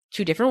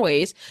two different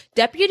ways,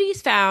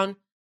 deputies found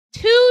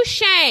 2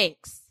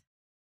 shanks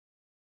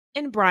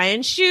in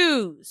Brian's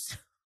shoes.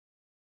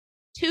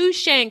 2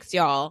 shanks,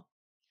 y'all.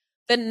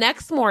 The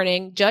next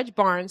morning, Judge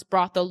Barnes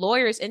brought the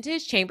lawyers into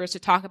his chambers to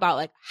talk about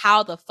like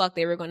how the fuck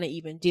they were going to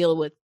even deal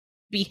with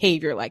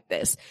behavior like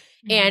this.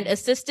 Mm-hmm. And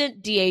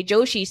Assistant DA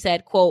Joshi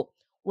said, quote,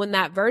 "When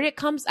that verdict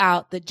comes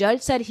out, the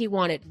judge said he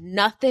wanted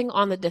nothing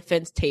on the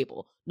defense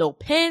table. No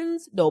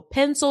pens, no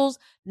pencils,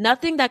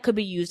 nothing that could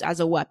be used as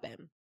a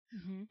weapon.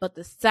 Mm-hmm. But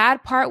the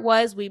sad part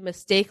was we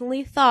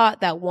mistakenly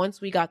thought that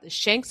once we got the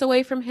shanks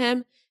away from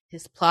him,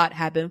 his plot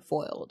had been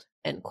foiled,"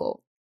 end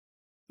quote.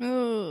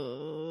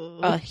 Ooh.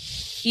 A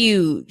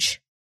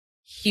huge,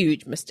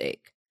 huge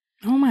mistake.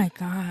 Oh my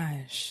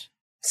gosh.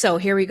 So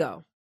here we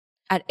go.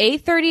 At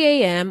 8:30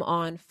 a.m.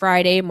 on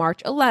Friday,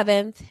 March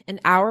 11th, an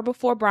hour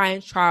before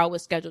Brian's trial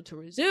was scheduled to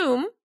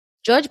resume,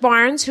 Judge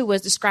Barnes, who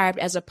was described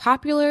as a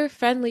popular,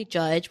 friendly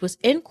judge, was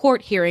in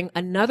court hearing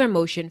another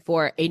motion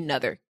for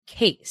another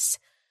case.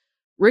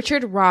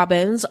 Richard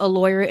Robbins, a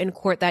lawyer in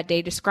court that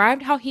day,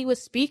 described how he was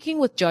speaking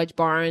with Judge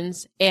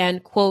Barnes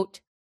and,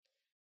 quote,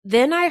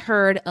 "Then I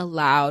heard a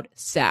loud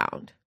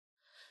sound.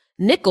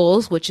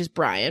 Nichols, which is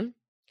Brian,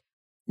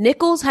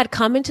 Nichols had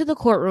come into the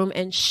courtroom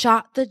and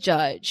shot the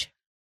judge."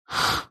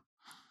 Huh?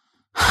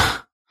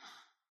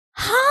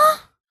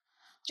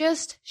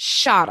 Just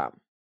shot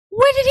him.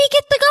 Where did he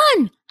get the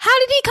gun? How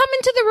did he come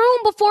into the room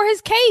before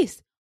his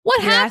case?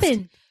 What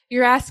happened?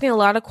 You're asking a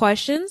lot of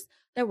questions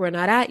that we're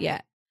not at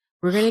yet.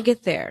 We're going to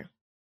get there.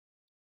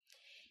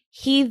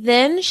 He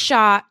then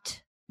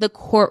shot the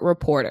court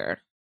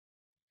reporter,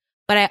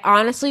 but I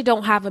honestly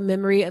don't have a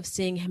memory of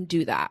seeing him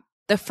do that.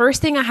 The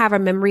first thing I have a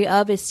memory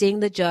of is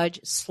seeing the judge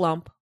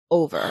slump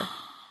over.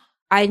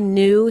 I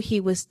knew he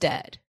was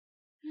dead.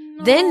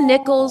 No.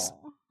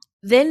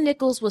 Then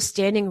Nichols was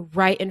standing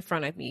right in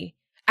front of me.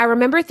 I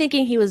remember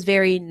thinking he was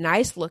very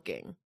nice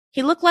looking.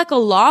 He looked like a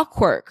law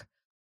clerk,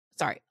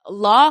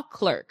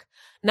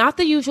 not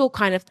the usual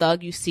kind of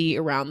thug you see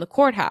around the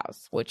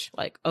courthouse, which,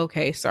 like,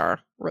 okay, sir,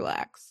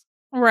 relax.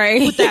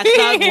 Right. With that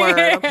thug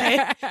word,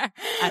 okay?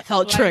 I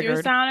felt triggered.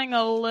 You're sounding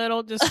a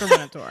little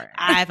discriminatory.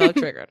 I felt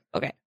triggered.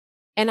 Okay.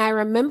 And I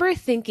remember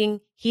thinking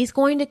he's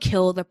going to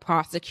kill the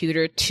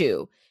prosecutor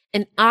too.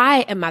 And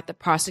I am at the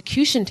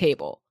prosecution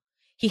table.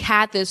 He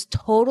had this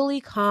totally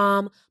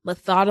calm,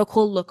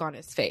 methodical look on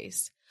his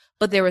face,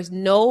 but there was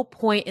no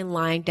point in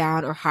lying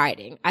down or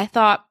hiding. I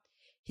thought,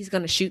 he's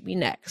going to shoot me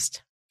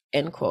next,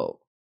 end quote.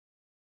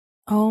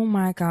 Oh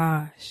my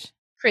gosh.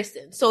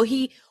 Kristen. So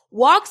he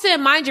walks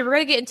in, mind you, we're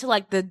going to get into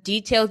like the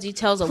details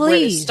of where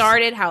it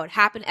started, how it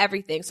happened,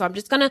 everything. So I'm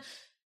just going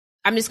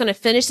to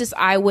finish this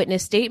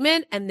eyewitness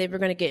statement and then we're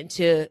going to get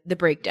into the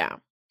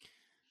breakdown.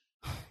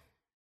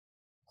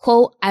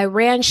 Quote, "I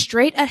ran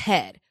straight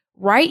ahead,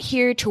 right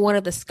here to one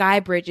of the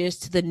sky bridges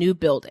to the new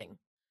building.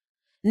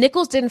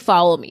 Nichols didn't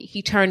follow me.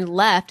 He turned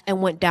left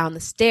and went down the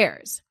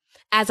stairs.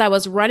 As I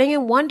was running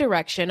in one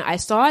direction, I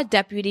saw a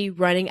deputy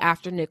running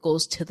after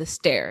Nichols to the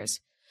stairs.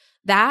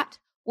 That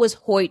was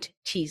Hoyt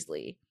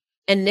Teasley,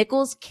 and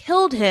Nichols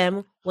killed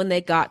him when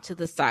they got to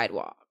the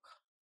sidewalk."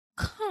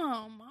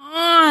 Come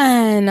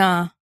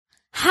on.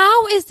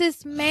 How is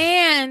this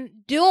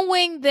man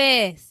doing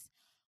this?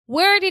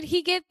 Where did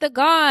he get the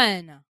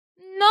gun?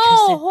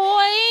 No,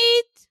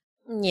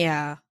 Hoyt.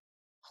 Yeah,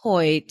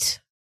 Hoyt.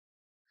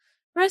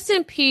 Rest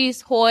in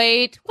peace,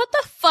 Hoyt. What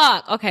the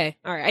fuck? Okay,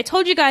 all right. I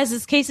told you guys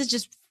this case is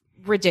just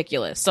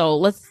ridiculous, so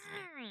let's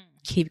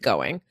keep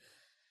going.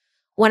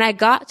 When I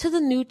got to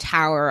the new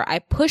tower, I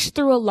pushed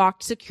through a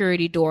locked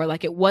security door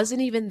like it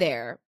wasn't even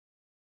there.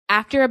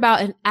 After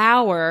about an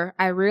hour,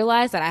 I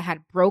realized that I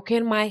had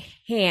broken my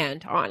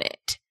hand on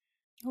it.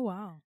 Oh,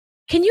 wow.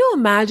 Can you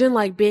imagine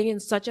like being in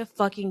such a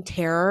fucking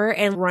terror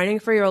and running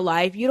for your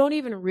life? You don't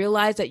even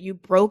realize that you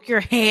broke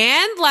your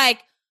hand?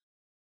 Like,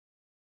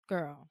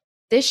 girl,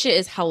 this shit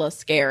is hella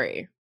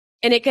scary.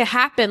 And it could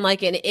happen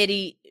like in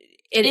any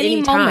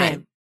moment.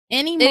 time.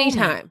 Any moment.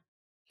 Anytime.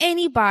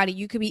 Anybody.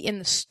 You could be in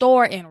the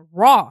store in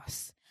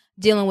Ross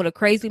dealing with a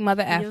crazy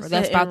mother effer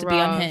that's about to be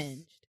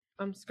unhinged.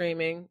 I'm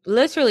screaming.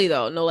 Literally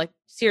though. No, like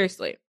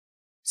seriously.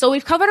 So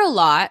we've covered a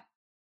lot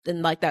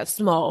in like that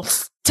small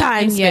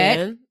time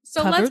span.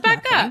 So let's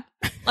back up.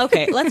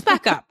 Okay, let's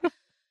back up.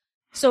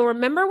 So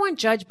remember when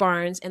Judge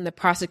Barnes and the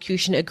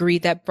prosecution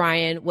agreed that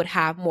Brian would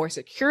have more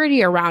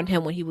security around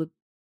him when he would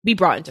be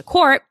brought into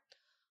court?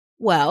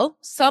 Well,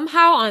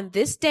 somehow on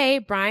this day,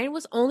 Brian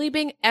was only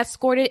being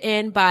escorted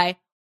in by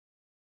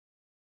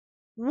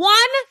one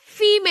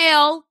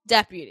female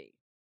deputy.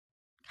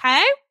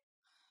 Okay?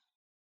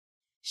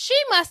 She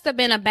must have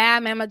been a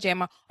bad mama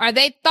jamma, or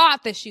they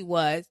thought that she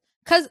was.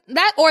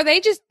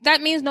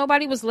 That means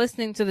nobody was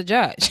listening to the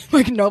judge.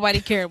 Like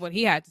nobody cared what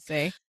he had to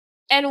say.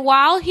 And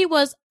while he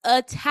was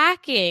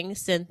attacking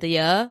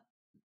Cynthia,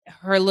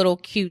 her little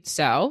cute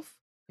self,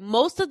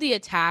 most of the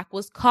attack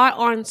was caught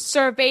on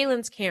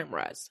surveillance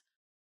cameras.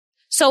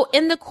 So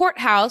in the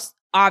courthouse,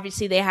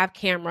 obviously they have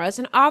cameras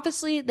and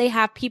obviously they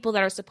have people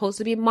that are supposed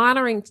to be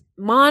monitoring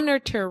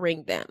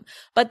them.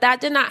 But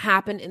that did not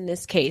happen in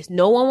this case.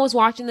 No one was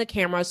watching the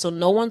cameras, so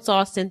no one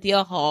saw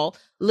Cynthia Hall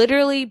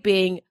literally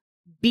being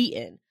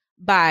beaten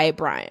by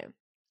Brian.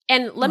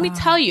 And let me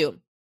tell you,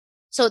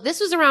 so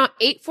this was around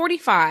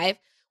 8:45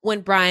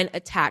 when Brian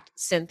attacked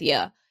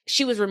Cynthia.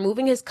 She was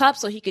removing his cuffs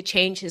so he could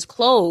change his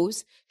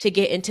clothes to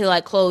get into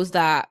like clothes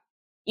that,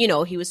 you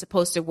know, he was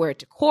supposed to wear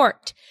to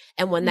court.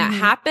 And when that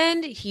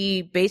happened,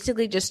 he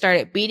basically just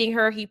started beating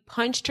her. He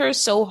punched her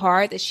so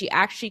hard that she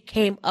actually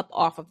came up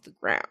off of the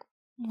ground.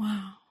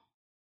 Wow.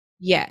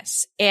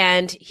 Yes.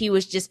 And he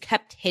was just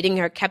kept hitting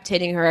her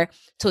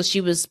till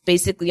she was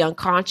basically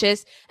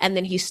unconscious. And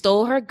then he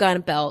stole her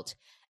gun belt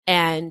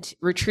and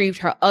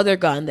retrieved her other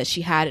gun that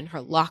she had in her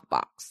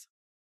lockbox.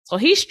 So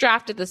he's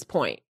strapped at this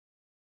point.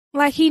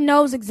 Like he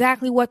knows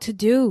exactly what to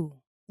do.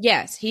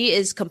 Yes, he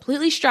is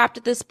completely strapped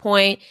at this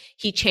point.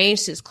 He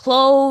changed his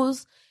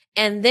clothes.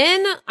 And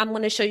then I'm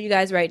going to show you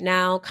guys right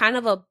now kind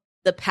of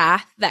the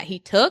path that he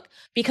took,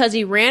 because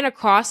he ran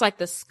across like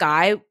the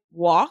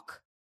skywalk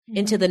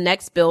into the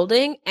next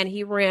building, and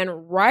he ran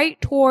right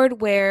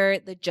toward where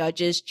the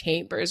judge's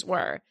chambers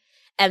were.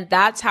 And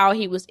that's how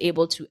he was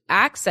able to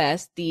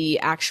access the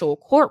actual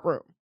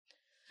courtroom.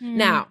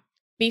 Now,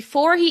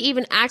 before he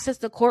even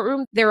accessed the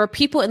courtroom, there were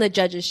people in the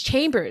judge's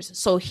chambers.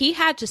 So he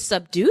had to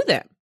subdue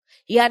them.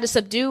 He had to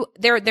subdue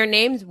their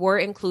names were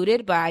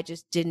included, but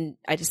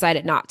I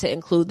decided not to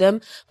include them.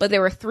 But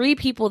there were 3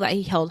 people that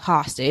he held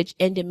hostage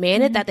and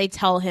demanded that they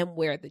tell him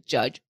where the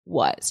judge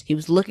was. He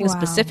was looking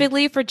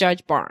specifically for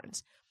Judge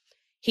Barnes.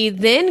 He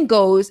then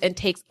goes and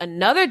takes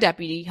another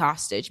deputy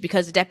hostage,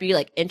 because the deputy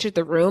like entered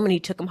the room and he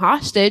took him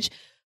hostage,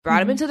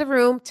 brought him into the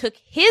room, took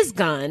his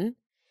gun,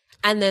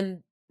 and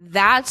then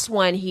that's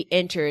when he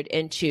entered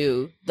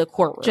into the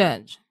courtroom.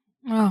 Judge.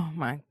 Oh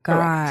my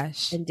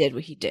gosh. Correct. And did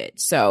what he did.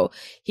 So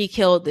he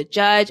killed the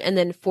judge, and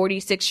then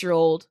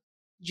 46-year-old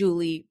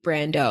Julie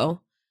Brando,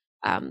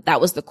 that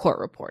was the court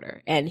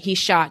reporter. And he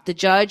shot the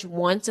judge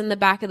once in the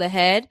back of the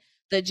head.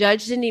 The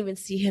judge didn't even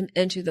see him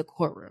enter the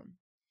courtroom.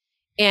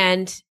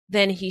 And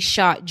then he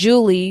shot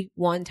Julie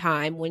one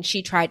time when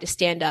she tried to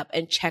stand up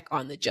and check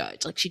on the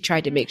judge. Like, she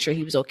tried to make sure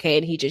he was okay,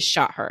 and he just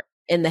shot her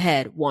in the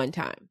head one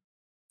time.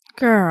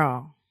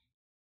 Girl.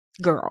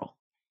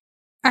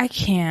 I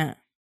can't.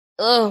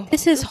 Ugh.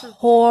 This is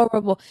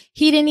horrible.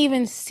 He didn't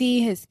even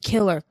see his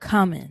killer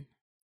coming.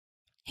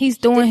 He's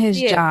doing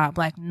his job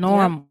like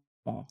normal.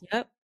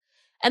 Yep.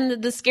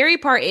 And the scary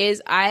part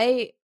is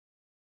I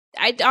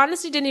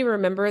honestly didn't even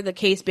remember the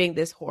case being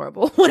this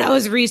horrible when I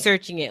was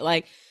researching it.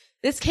 Like,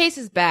 this case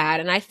is bad.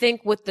 And I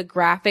think with the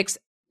graphics,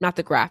 not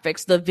the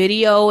graphics, the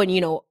video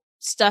and,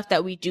 stuff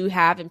that we do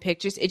have in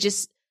pictures, it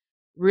just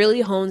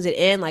really hones it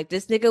in. Like,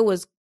 this nigga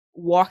was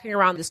walking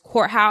around this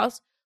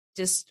courthouse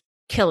just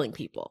killing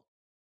people.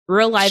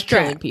 Real life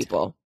killing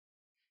people.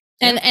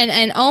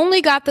 And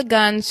only got the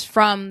guns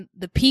from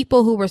the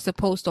people who were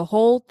supposed to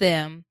hold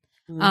them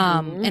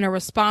in a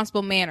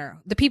responsible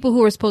manner. The people who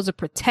were supposed to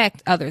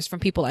protect others from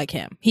people like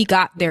him. He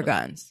got their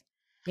guns.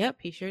 Yep,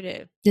 he sure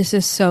did. This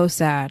is so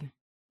sad.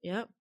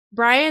 Yep.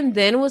 Brian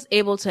then was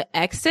able to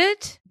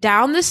exit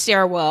down the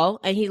stairwell,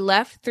 and he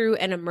left through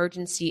an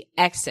emergency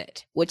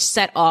exit, which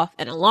set off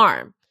an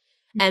alarm.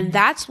 And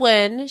that's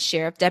when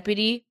Sheriff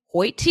Deputy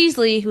Hoyt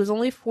Teasley, who was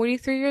only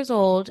 43 years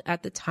old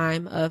at the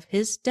time of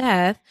his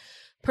death,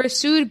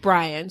 pursued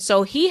Brian.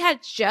 So he had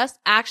just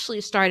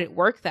actually started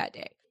work that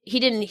day. He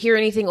didn't hear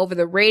anything over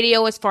the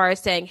radio as far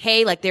as saying,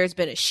 hey, like, there's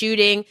been a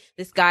shooting.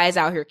 This guy is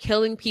out here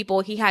killing people.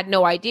 He had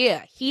no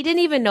idea. He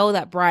didn't even know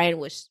that Brian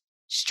was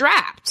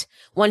strapped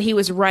when he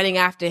was running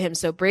after him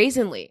so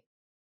brazenly.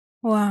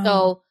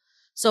 Wow.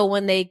 So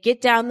when they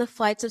get down the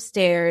flights of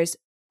stairs,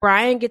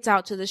 Brian gets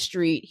out to the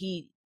street.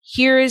 He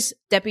hears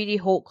Deputy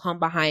Holt come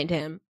behind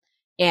him,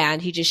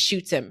 and he just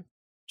shoots him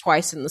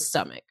twice in the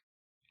stomach.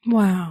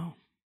 Wow.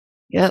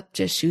 Yep,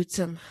 just shoots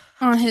him.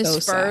 On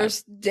his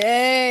first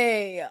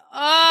day.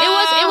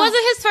 Oh. It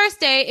wasn't his first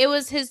day. It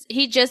was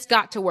he just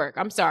got to work.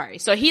 I'm sorry.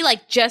 So he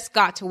just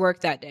got to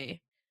work that day.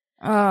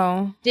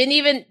 Oh.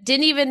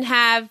 Didn't even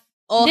have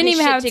all his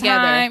shit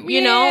together. Time.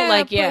 You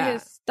know, put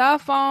his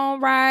stuff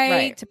on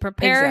right to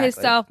prepare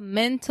himself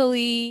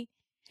mentally.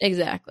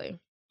 Exactly.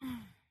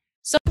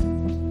 So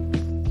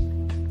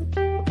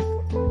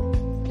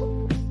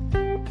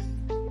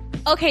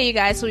okay, you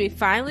guys, so we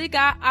finally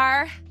got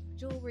our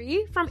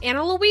jewelry from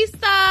Ana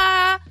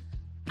Luisa.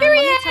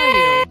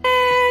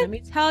 Let me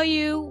tell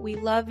you, we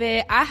love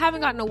it. I haven't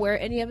gotten to wear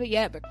any of it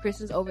yet, but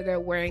Chris is over there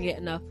wearing it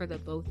enough for the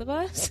both of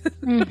us.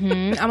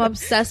 I'm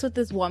obsessed with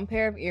this one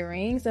pair of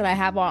earrings that I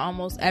have on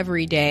almost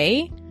every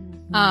day.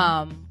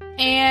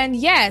 And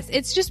yes,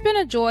 it's just been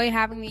a joy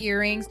having the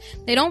earrings.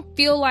 They don't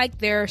feel like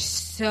they're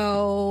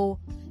so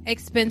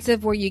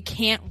expensive where you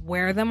can't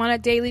wear them on a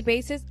daily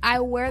basis.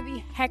 I wear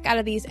the heck out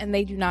of these, and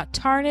they do not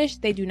tarnish,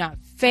 they do not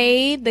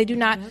fade, they do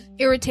not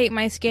irritate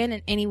my skin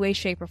in any way,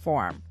 shape, or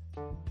form.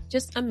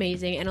 Just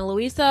amazing. And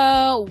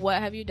Louisa, what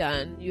have you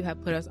done? You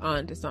have put us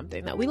on to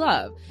something that we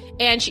love.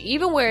 And she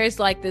even wears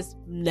like this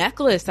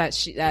necklace that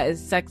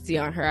is sexy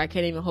on her. I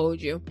can't even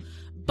hold you.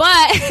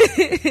 But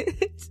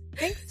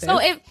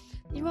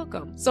you're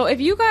welcome. So if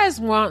you guys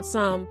want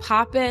some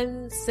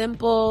poppin',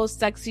 simple,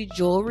 sexy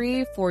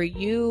jewelry for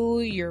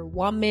you, your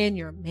woman,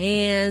 your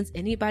mans,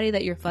 anybody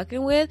that you're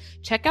fucking with,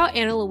 check out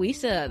Ana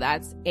Luisa.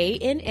 That's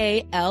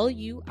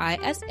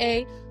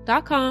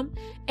ANALUISA.com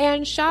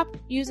and shop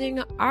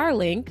using our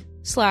link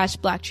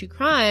 /Black True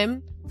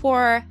Crime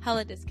for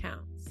hella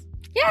discounts.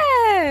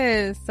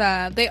 Yes,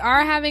 they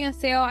are having a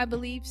sale, I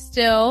believe,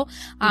 still.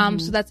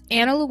 So that's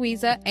Ana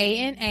Luisa,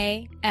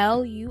 ANALUISA.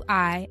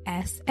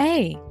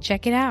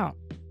 Check it out.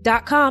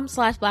 .com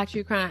 /Black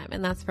True Crime,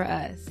 and that's for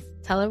us.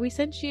 Tell her we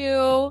sent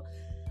you.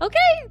 Okay,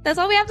 that's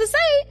all we have to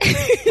say.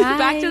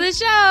 Back to the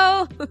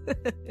show.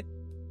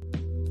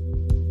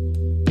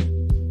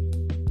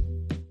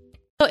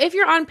 So if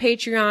you're on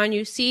Patreon,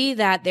 you see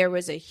that there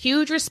was a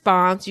huge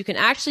response. You can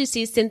actually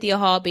see Cynthia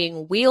Hall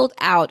being wheeled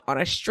out on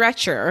a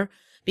stretcher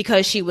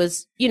because she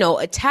was,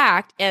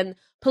 attacked. And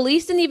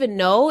police didn't even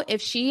know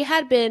if she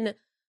had been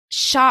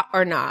shot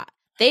or not.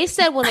 They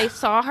said when they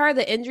saw her,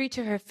 the injury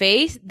to her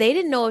face, they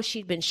didn't know if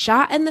she'd been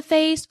shot in the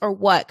face or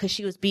what, because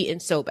she was beaten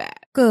so bad.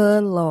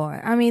 Good Lord.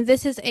 I mean,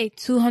 this is a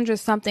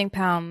 200-something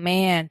pound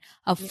man,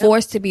 a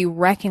force to be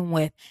reckoned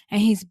with,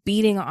 and he's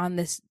beating on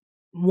this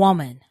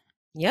woman.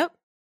 Yep.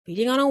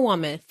 Beating on a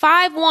woman.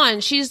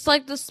 5'1". She's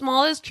like the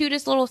smallest,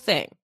 cutest little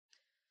thing.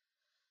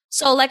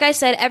 So like I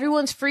said,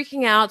 everyone's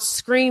freaking out,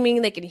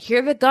 screaming. They can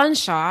hear the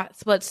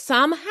gunshots, but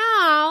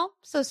somehow,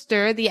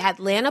 sister, the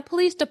Atlanta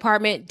Police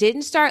Department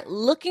didn't start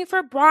looking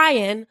for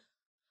Brian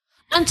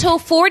until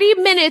 40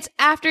 minutes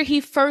after he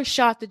first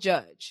shot the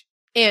judge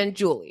and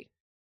Julie.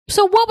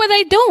 So what were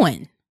they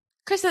doing?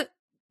 Kristen,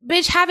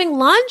 bitch, having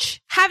lunch?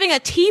 Having a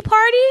tea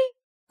party?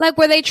 Like,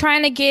 were they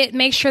trying to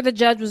make sure the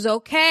judge was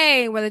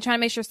okay? Were they trying to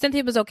make sure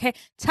Cynthia was okay?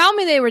 Tell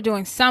me they were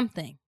doing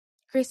something.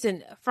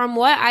 Kristen, from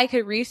what I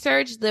could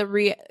research,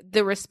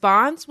 the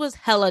response was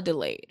hella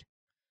delayed.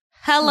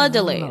 Hella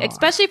delayed. Lord.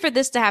 Especially for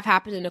this to have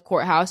happened in a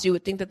courthouse. You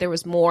would think that there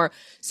was more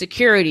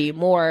security,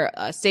 more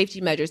safety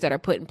measures that are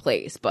put in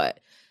place. But,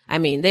 I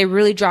mean, they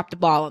really dropped the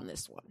ball on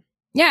this one.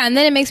 Yeah, and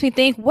then it makes me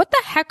think, what the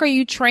heck are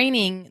you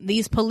training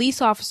these police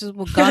officers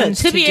with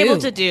guns to be able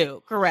to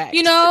do? Correct.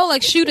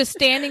 Like shoot a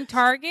standing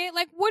target?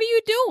 Like, what are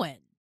you doing?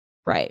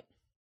 Right.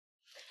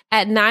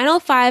 At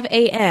 9:05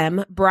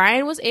 a.m.,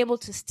 Brian was able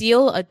to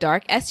steal a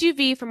dark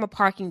SUV from a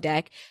parking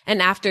deck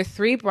and after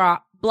 3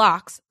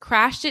 blocks,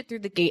 crashed it through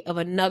the gate of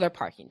another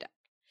parking deck.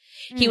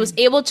 He was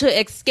able to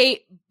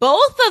escape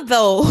both of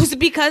those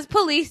because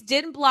police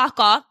didn't block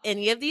off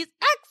any of these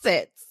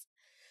exits.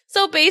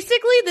 So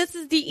basically, this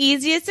is the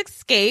easiest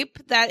escape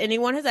that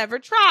anyone has ever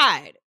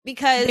tried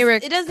because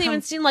it doesn't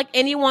even seem like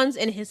anyone's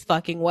in his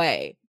fucking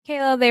way.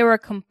 Kayla, they were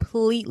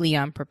completely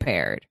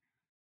unprepared.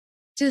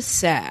 Just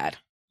sad.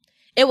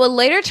 It would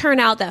later turn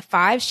out that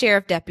 5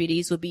 sheriff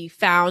deputies would be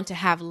found to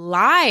have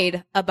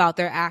lied about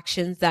their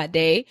actions that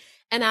day.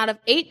 And out of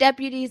 8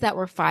 deputies that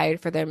were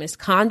fired for their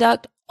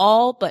misconduct,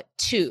 all but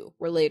 2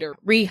 were later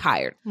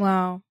rehired.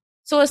 Wow.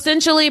 So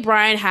essentially,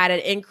 Brian had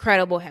an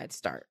incredible head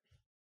start.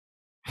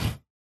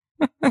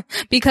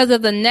 Because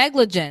of the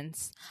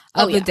negligence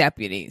of the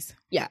deputies.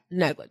 Yeah,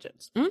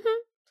 negligence. Mm-hmm.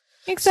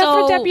 Except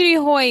for Deputy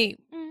Hoyt.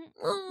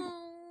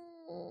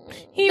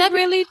 He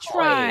really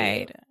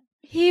tried.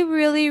 He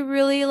really,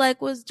 really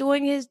was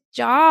doing his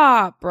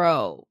job,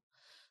 bro.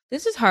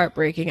 This is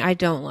heartbreaking. I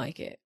don't like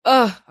it.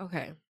 Ugh.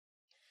 Okay.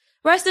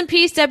 Rest in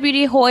peace,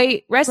 Deputy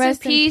Hoyt. Rest in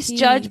peace,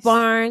 Judge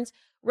Barnes.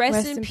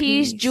 Rest in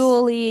peace,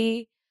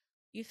 Julie.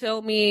 You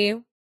feel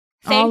me?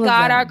 Thank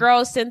God our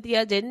girl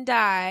Cynthia didn't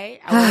die.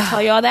 I want to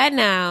tell y'all that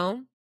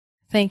now.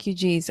 Thank you,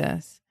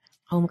 Jesus.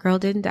 Homegirl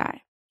didn't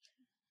die.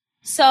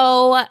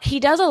 So he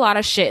does a lot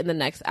of shit in the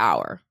next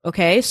hour.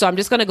 Okay. So I'm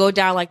just going to go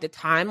down the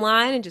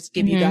timeline and just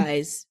give you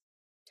guys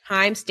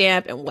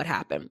timestamp and what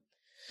happened.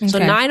 Okay. So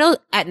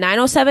at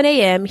 9:07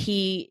 a.m.,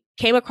 he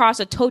came across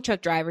a tow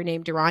truck driver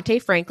named Durante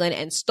Franklin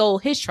and stole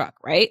his truck,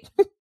 right?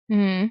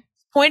 Pointed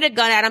a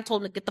gun at him,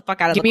 told him to get the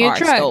fuck out of the car. Give me your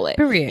truck. Stole it.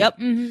 Period. Yep.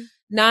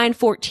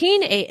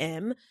 9:14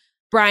 a.m.,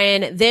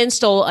 Brian then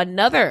stole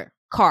another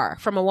car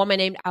from a woman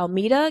named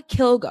Almeda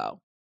Kilgo.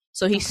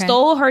 So he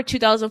stole her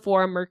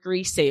 2004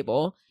 Mercury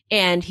Sable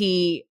and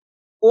he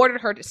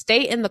ordered her to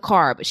stay in the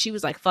car, but she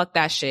was like, fuck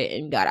that shit,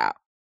 and got out.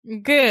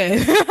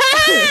 Good.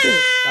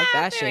 Fuck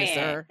that shit,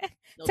 sir.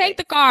 No take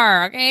the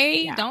car,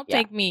 okay? Yeah, Don't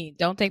take me.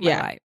 Don't take my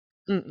life.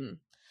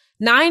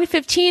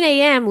 9:15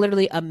 a.m.,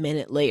 literally a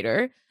minute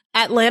later,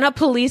 Atlanta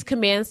Police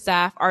Command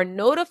staff are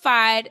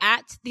notified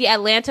at the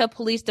Atlanta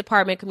Police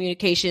Department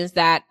communications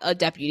that a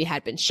deputy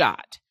had been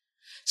shot.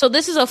 So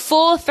this is a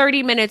full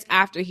 30 minutes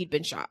after he'd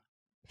been shot.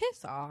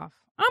 Piss off.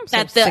 I'm so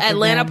that sick the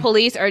Atlanta of them.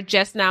 police are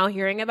just now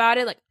hearing about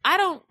it. I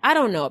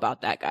don't know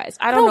about that, guys.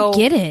 I don't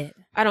get it.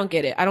 I don't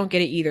get it. I don't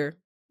get it either.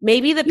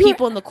 Maybe the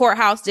people in the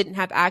courthouse didn't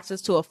have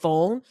access to a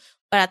phone,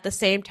 but at the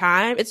same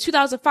time, it's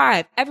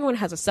 2005. Everyone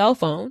has a cell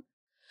phone.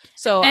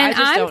 So and I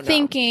just don't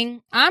know.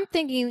 I'm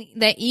thinking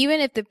that even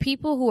if the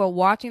people who are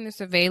watching the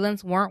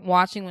surveillance weren't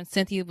watching when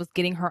Cynthia was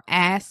getting her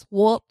ass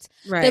whooped,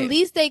 the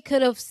least they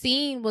could have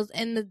seen was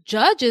in the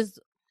judge's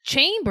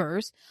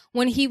chambers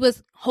when he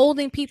was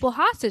holding people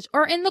hostage,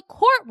 or in the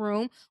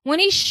courtroom when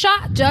he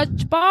shot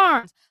Judge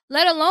Barnes,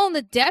 let alone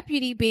the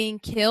deputy being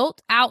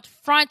killed out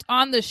front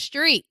on the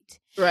street.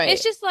 Right.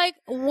 It's just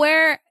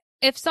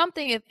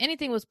if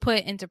anything was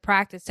put into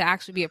practice to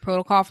actually be a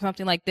protocol for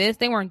something like this,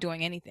 they weren't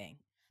doing anything.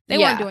 They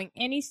weren't doing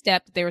any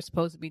step that they were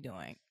supposed to be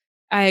doing.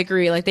 I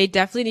agree. They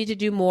definitely need to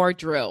do more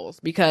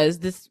drills because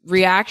this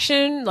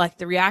reaction,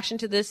 the reaction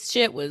to this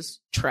shit was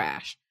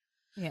trash.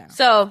 Yeah.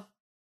 So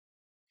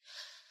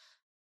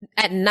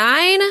at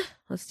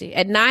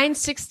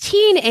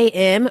 9:16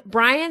 a.m.,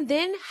 Brian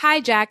then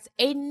hijacks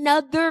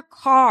another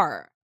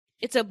car.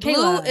 It's a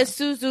blue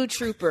Isuzu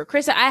Trooper.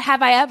 Chris,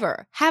 have I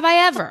ever heard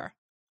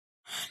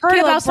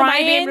about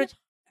somebody being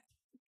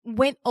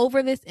went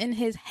over this in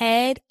his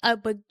head a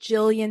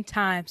bajillion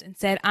times and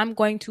said, I'm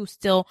going to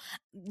steal.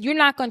 You're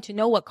not going to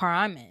know what car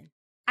I'm in.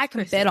 I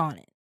can bet on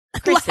it.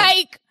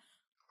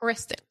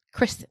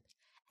 Kristen.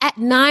 At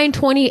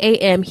 9:20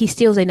 a.m., he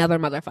steals another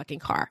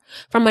motherfucking car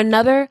from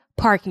another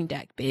parking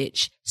deck,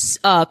 bitch.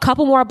 A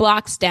couple more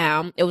blocks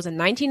down. It was a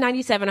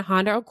 1997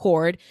 Honda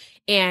Accord,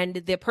 and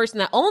the person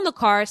that owned the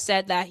car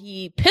said that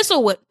he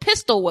pistol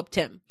whipped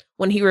him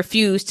when he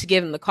refused to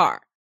give him the car.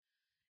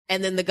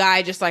 And then the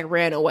guy just like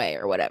ran away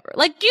or whatever.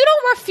 Like, you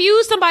don't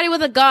refuse somebody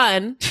with a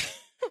gun.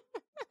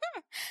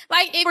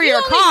 Like, if for you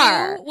your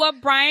car. knew what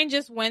Brian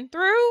just went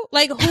through,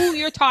 like who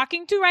you're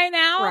talking to right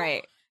now,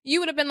 right? You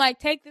would have been like,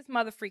 take this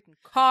motherfucking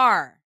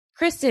car.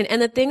 Kristen,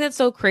 and the thing that's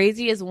so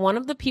crazy is one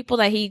of the people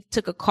that he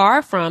took a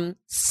car from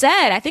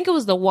said, I think it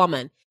was the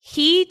woman,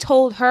 he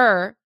told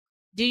her,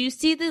 do you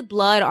see the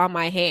blood on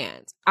my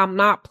hands? I'm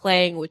not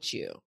playing with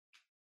you.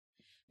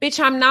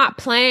 Bitch, I'm not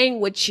playing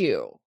with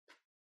you.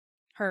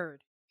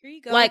 Heard. Here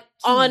you go. Like,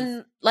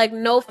 on, like,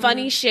 no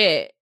funny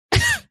shit.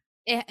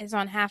 It's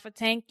on half a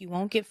tank. You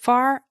won't get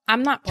far.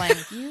 I'm not playing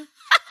with you.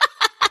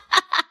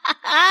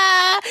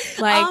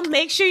 Like,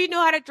 make sure you know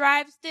how to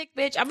drive stick,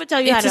 bitch. I'm gonna tell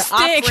you how to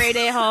operate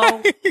it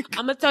home.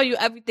 I'm gonna tell you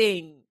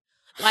everything.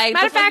 Like,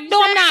 matter of fact,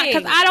 no, I'm not,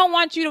 because I don't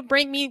want you to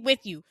bring me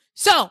with you.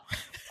 So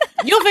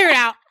you'll figure it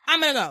out.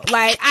 I'm gonna go.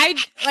 Like,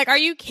 are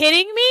you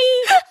kidding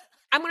me?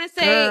 I'm gonna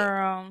say,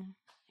 girl,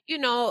 you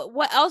know,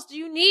 what else do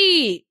you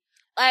need?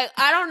 Like,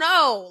 I don't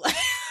know,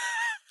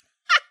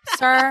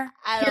 sir.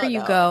 Here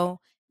you go.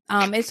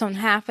 It's on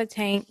half a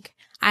tank.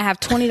 I have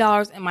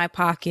 $20 in my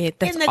pocket.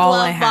 That's all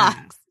I have.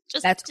 Box.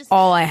 That's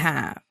all I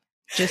have.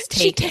 Just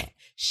take it.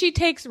 She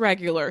takes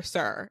regular,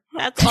 sir.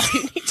 That's all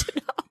you need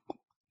to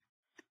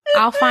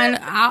know.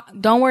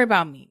 Don't worry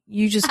about me.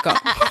 You just go.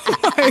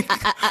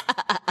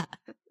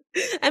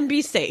 And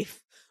be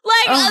safe.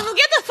 Like,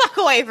 get the fuck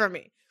away from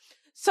me.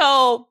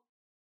 So,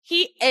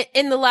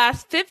 in the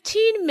last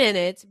 15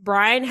 minutes,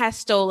 Brian has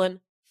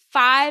stolen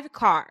 5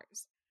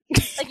 cars.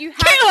 Like, you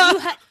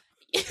have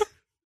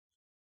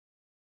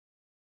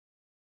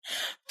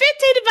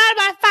 15 divided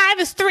by 5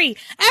 is 3.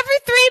 Every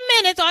 3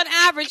 minutes on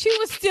average, he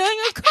was stealing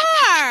a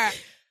car.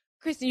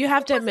 Kristen, you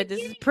have to admit,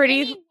 this is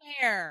pretty...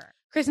 Anywhere.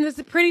 Kristen, this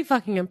is pretty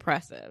fucking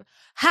impressive.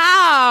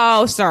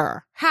 How,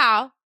 sir?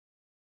 How?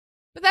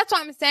 But that's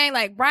what I'm saying.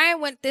 Like,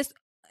 Brian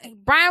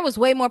was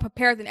way more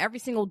prepared than every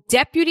single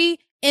deputy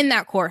in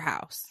that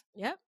courthouse.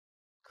 Yep.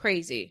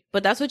 Crazy.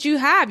 But that's what you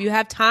have. You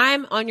have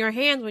time on your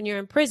hands when you're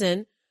in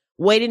prison,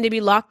 waiting to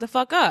be locked the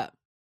fuck up.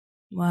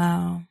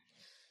 Wow.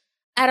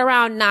 At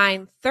around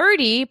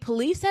 9:30,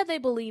 police said they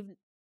believe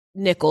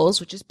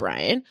Nichols, which is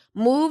Brian,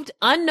 moved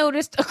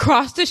unnoticed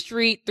across the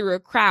street through a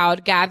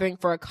crowd gathering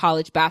for a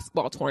college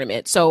basketball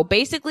tournament. So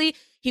basically,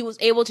 he was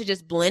able to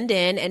just blend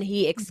in, and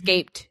he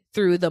escaped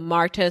through the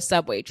MARTA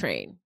subway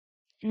train.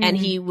 And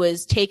he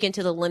was taken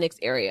to the Lenox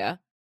area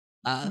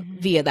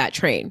via that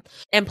train.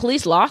 And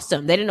police lost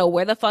him. They didn't know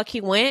where the fuck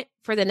he went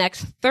for the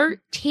next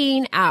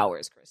 13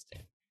 hours,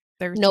 Kristen.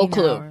 13 no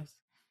clue. Hours.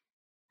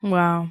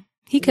 Wow.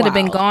 He could have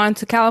been gone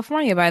to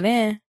California by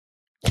then.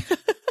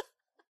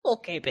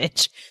 Okay,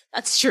 bitch.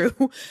 That's true.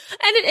 And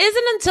it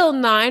isn't until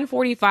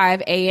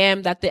 9:45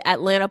 a.m. that the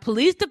Atlanta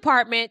Police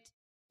Department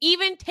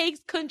even takes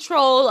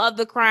control of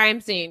the crime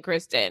scene,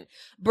 Kristen.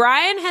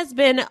 Brian has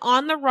been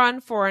on the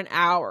run for an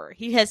hour.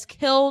 He has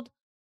killed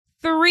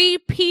 3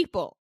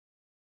 people.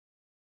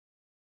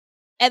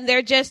 And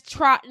they're just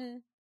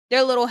trotting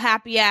their little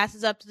happy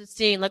asses up to the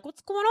scene. Like,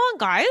 what's going on,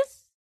 guys?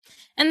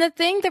 And the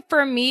thing that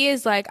for me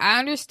is, like, I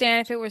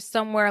understand if it was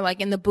somewhere like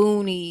in the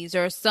boonies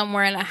or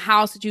somewhere in a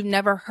house that you've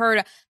never heard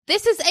of.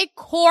 This is a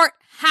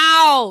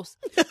courthouse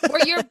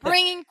where you're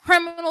bringing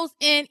criminals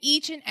in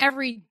each and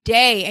every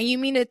day. And you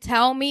mean to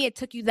tell me it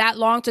took you that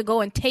long to go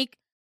and take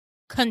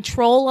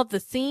control of the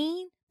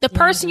scene? The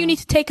person you need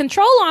to take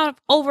control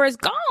over is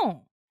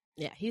gone.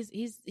 Yeah,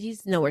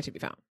 he's nowhere to be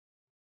found.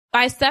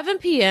 By 7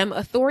 p.m.,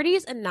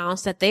 authorities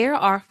announced that they are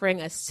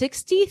offering a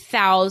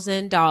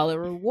 $60,000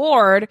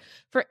 reward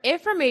for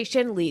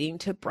information leading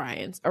to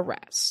Brian's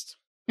arrest.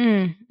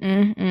 Well,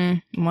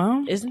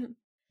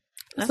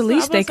 that's the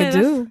least they could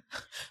do.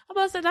 I'm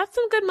about to say, that's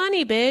some good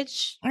money,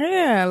 bitch.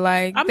 Yeah,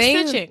 like, I'm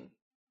snitching.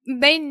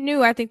 They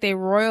knew, I think they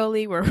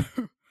royally were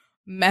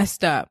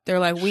messed up. They're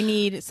like, we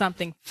need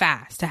something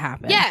fast to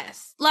happen.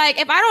 Yes. Like,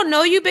 if I don't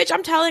know you, bitch,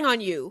 I'm telling on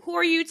you. Who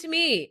are you to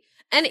me?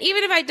 And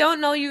even if I don't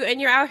know you and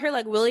you're out here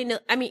like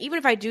willy-nilly, I mean, even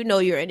if I do know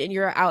you and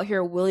you're out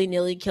here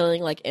willy-nilly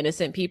killing like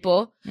innocent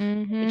people,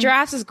 but your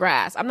ass is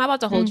grass. I'm not about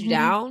to hold you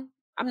down.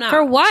 I'm not.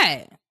 For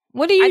what?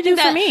 What do you do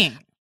for me?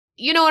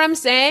 You know what I'm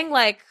saying?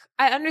 Like,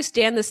 I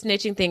understand the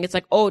snitching thing. It's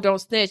like, oh, don't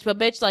snitch. But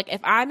bitch, like, if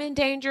I'm in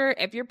danger,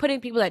 if you're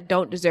putting people that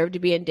don't deserve to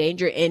be in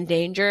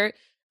danger,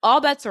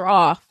 all bets are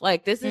off.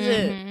 Like, this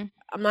isn't,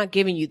 I'm not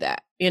giving you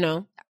that, you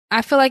know?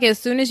 I feel like as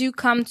soon as you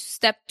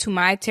step to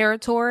my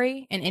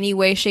territory in any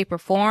way, shape, or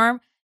form,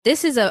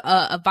 this is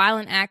a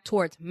violent act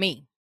towards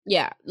me.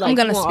 Yeah. Like, I'm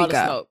going to speak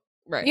up. Smoke.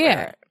 Right.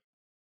 Yeah. Right.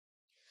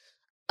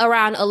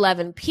 Around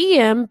 11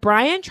 p.m.,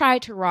 Brian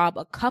tried to rob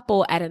a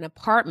couple at an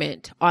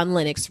apartment on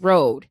Lenox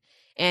Road,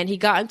 and he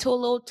got into a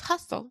little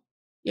tussle,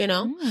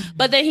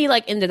 but then he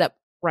ended up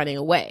running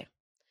away.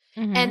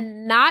 Mm-hmm.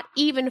 And not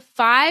even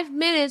 5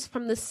 minutes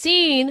from the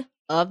scene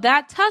of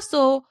that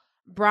tussle,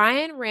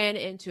 Brian ran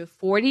into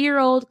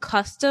 40-year-old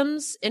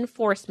customs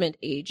enforcement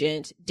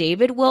agent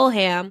David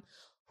Wilhelm,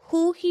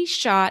 who he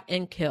shot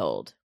and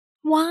killed.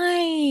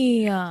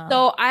 Why?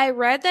 So I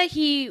read that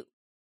he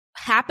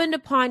happened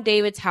upon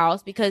David's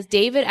house because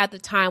David at the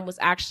time was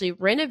actually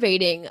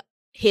renovating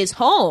his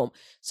home.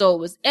 So it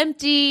was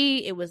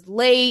empty. It was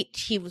late.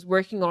 He was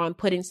working on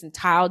putting some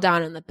tile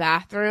down in the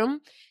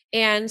bathroom.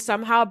 And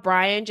somehow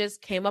Brian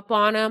just came up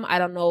on him. I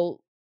don't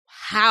know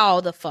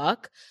how the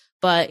fuck,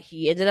 but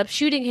he ended up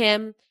shooting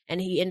him,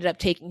 and he ended up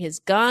taking his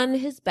gun,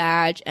 his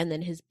badge, and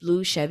then his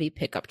blue Chevy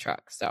pickup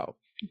truck. So,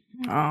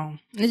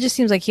 it just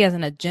seems like he has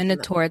an agenda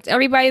towards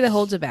everybody that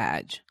holds a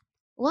badge.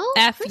 Well,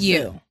 F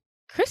you.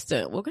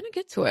 Kristen, we're going to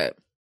get to it.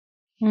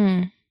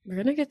 We're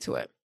going to get to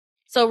it.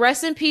 So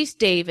rest in peace,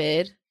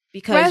 David,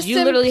 because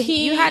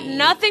you had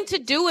nothing to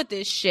do with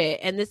this shit.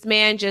 And this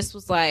man just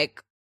was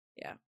like,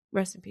 yeah,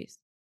 rest in peace.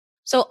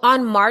 So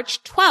on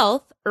March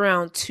 12th,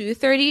 around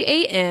 2:30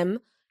 a.m.,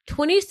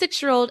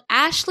 26-year-old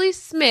Ashley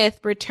Smith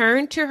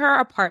returned to her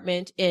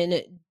apartment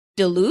in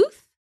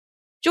Duluth,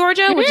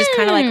 Georgia, which is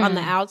kind of on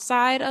the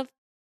outside of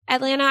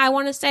Atlanta, I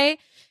want to say.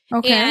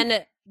 Okay.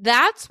 And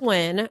that's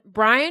when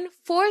Brian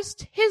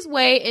forced his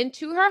way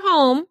into her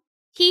home.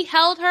 He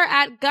held her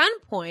at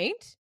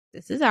gunpoint.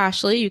 This is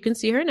Ashley. You can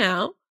see her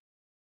now.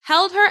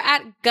 Held her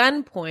at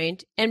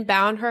gunpoint and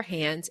bound her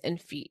hands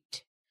and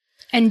feet.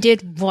 And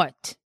did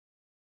what?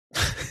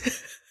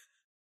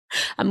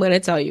 I'm going to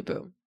tell you,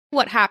 boo.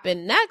 What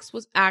happened next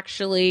was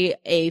actually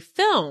a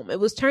film. It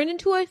was turned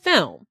into a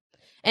film,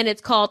 and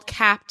it's called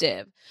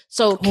Captive.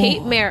 So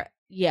Kate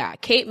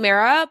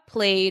Mara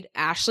played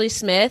Ashley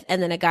Smith,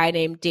 and then a guy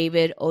named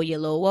David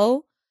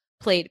Oyelowo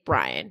played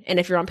Brian. And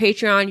if you're on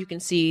Patreon, you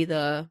can see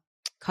the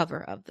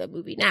cover of the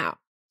movie now.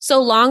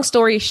 So long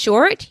story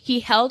short, he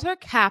held her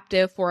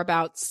captive for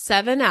about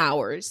 7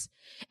 hours.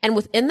 And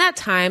within that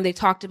time, they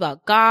talked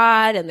about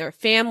God and their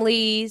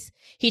families.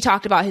 He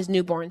talked about his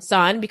newborn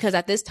son, because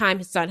at this time,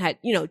 his son had,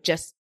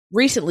 just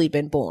recently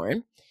been born.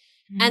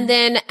 Mm-hmm. And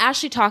then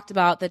Ashley talked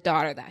about the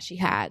daughter that she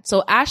had.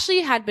 So Ashley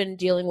had been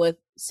dealing with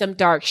some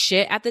dark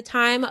shit at the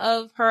time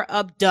of her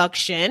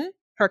abduction,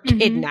 her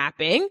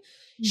kidnapping.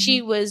 Mm-hmm.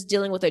 She was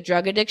dealing with a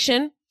drug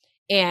addiction,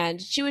 and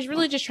she was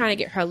really just trying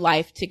to get her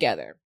life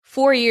together.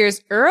 4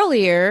 years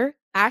earlier,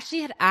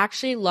 Ashley had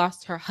actually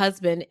lost her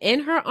husband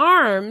in her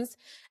arms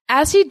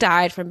as he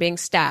died from being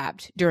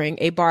stabbed during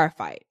a bar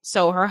fight.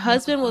 So her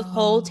husband was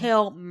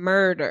wholesale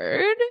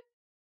murdered.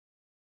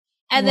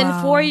 And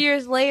then 4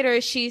 years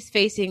later, she's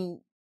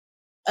facing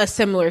a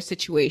similar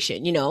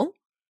situation,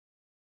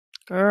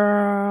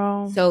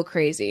 Girl. So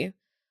crazy.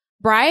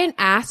 Brian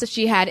asked if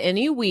she had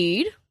any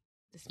weed.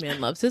 This man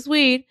loves his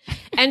weed.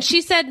 And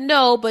she said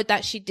no, but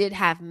that she did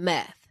have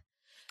meth.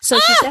 So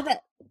she said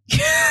that.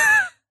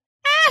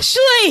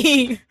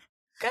 Ashley!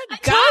 Good I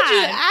God. told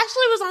you,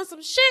 Ashley was on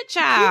some shit,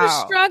 child. You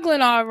were struggling,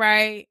 all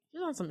right. She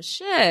was on some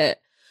shit.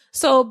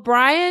 So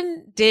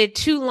Brian did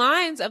 2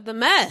 lines of the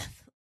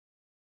meth,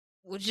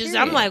 which is,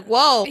 I'm like,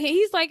 whoa.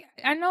 He's like,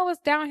 I know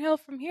it's downhill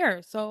from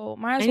here, so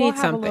might as well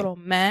have a little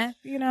meth,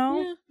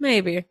 Yeah,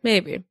 maybe.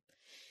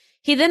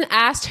 He then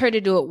asked her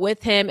to do it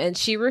with him, and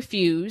she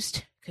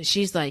refused, because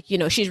she's like,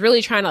 she's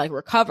really trying to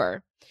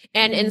recover.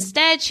 And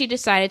instead, she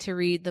decided to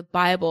read the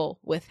Bible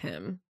with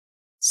him.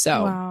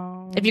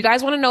 So, if you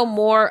guys want to know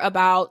more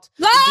about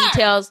the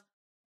details.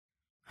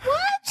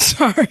 What?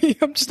 Sorry.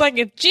 I'm just like,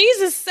 if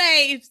Jesus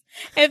saves,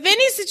 if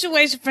any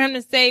situation for him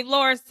to save,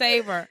 Lord,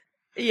 save her.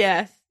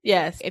 Yes.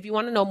 If you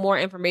want to know more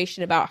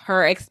information about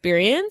her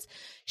experience,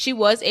 she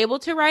was able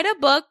to write a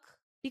book,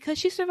 because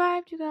she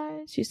survived, you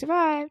guys. She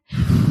survived.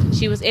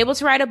 She was able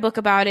to write a book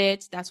about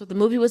it. That's what the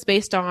movie was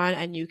based on,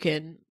 and you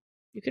can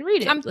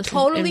read it. I'm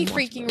totally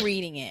freaking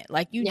reading it.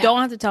 You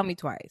don't have to tell me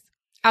twice.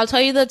 I'll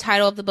tell you the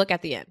title of the book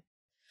at the end.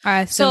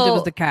 I assumed it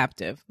was The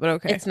Captive, but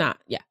okay. It's not.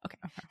 Yeah, okay.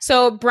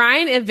 So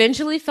Brian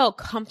eventually felt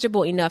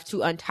comfortable enough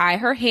to untie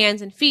her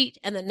hands and feet,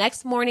 and the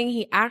next morning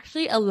he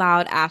actually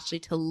allowed Ashley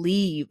to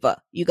leave,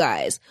 you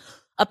guys.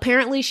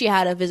 Apparently she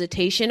had a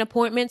visitation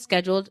appointment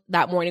scheduled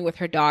that morning with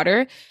her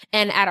daughter,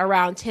 and at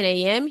around 10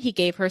 a.m. he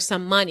gave her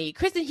some money.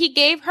 Kristen, he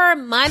gave her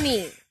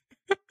money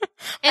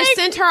and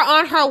sent her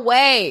on her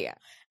way.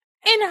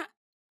 And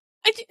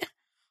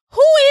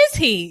who is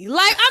he?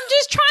 I'm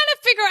just trying to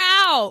figure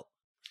out.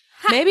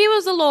 Maybe it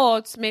was the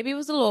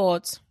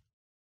Lord's.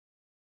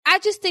 I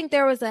just think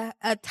there was a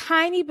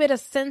tiny bit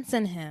of sense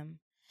in him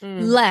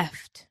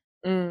left,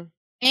 and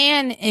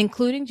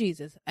including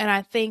Jesus. And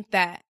I think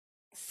that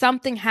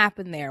something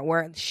happened there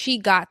where she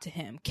got to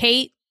him.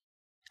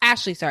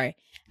 Ashley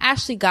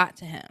got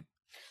to him.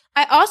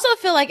 I also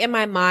feel like in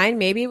my mind,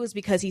 maybe it was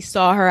because he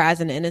saw her as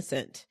an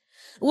innocent.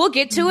 We'll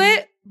get to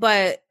it,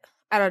 but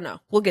I don't know.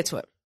 We'll get to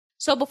it.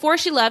 So before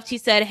she left, he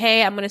said,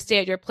 "Hey, I'm going to stay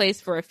at your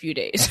place for a few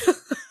days."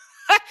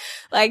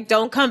 Like,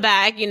 don't come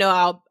back. You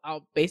know,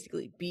 I'll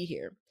basically be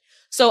here.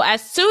 So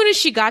as soon as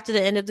she got to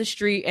the end of the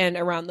street and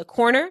around the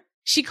corner,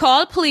 she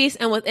called police,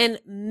 and within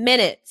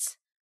minutes,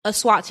 a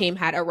SWAT team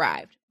had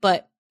arrived.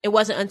 But it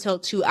wasn't until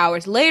 2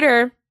 hours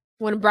later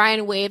when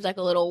Brian waved like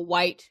a little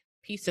white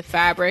piece of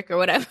fabric or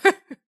whatever,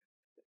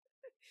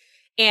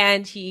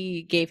 and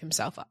he gave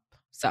himself up.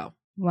 So,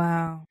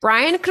 wow.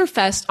 Brian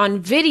confessed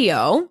on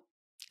video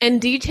and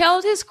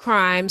detailed his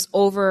crimes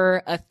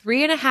over a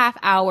 3.5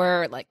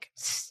 hour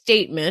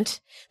statement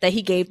that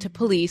he gave to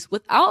police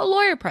without a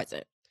lawyer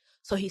present.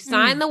 So he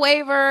signed the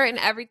waiver and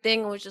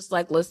everything, and was just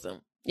like,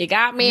 listen, you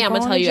got me. I'm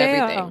going to tell you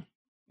everything.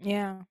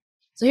 Yeah.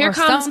 So here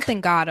comes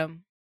something got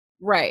him.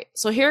 Right.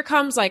 So here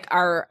comes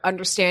our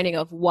understanding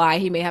of why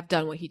he may have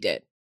done what he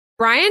did.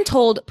 Brian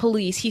told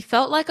police he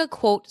felt like a,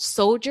 quote,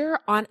 soldier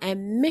on a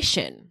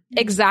mission,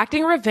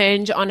 exacting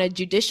revenge on a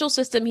judicial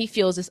system he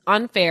feels is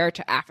unfair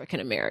to African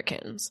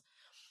Americans.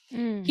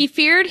 He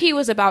feared he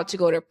was about to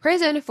go to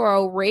prison for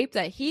a rape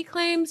that he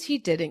claims he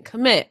didn't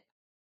commit.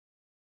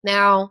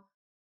 Now,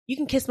 you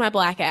can kiss my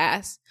black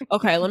ass.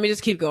 Okay, let me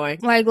just keep going.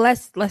 Like,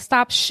 let's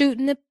stop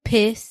shooting the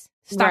piss.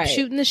 Stop Right.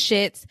 shooting the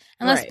shits.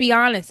 And let's Right. be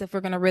honest, if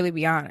we're going to really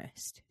be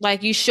honest.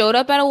 Like, you showed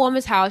up at a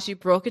woman's house, you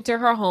broke into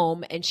her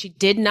home, and she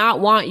did not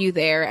want you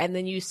there, and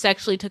then you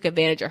sexually took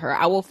advantage of her.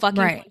 I will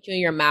fucking Right. punch you in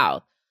your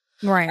mouth.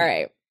 Right. All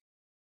right.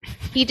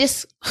 He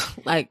just,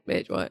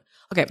 bitch, what?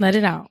 Okay. Let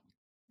it out.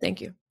 Thank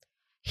you.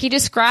 He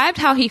described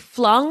how he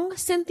flung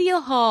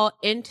Cynthia Hall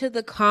into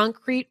the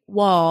concrete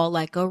wall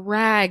like a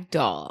rag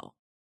doll.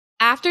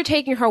 After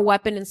taking her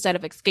weapon instead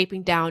of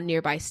escaping down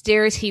nearby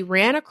stairs, he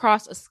ran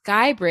across a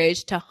sky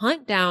bridge to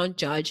hunt down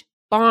Judge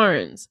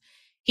Barnes.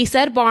 He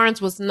said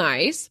Barnes was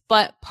nice,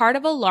 but part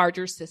of a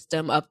larger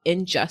system of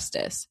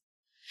injustice.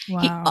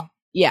 Wow.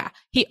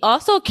 He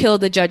also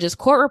killed the judge's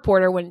court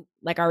reporter when,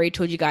 like I already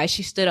told you guys,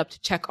 she stood up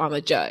to check on the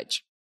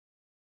judge.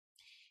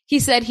 He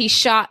said he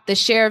shot the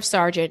sheriff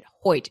sergeant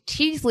Hoyt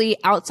Teasley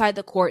outside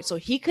the court so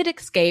he could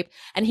escape,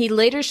 and he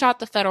later shot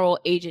the federal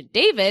agent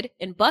David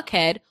in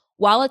Buckhead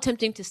while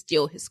attempting to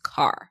steal his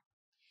car.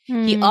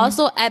 He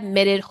also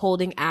admitted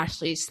holding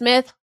Ashley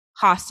Smith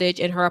hostage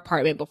in her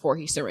apartment before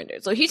he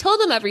surrendered. So he told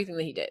them everything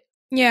that he did.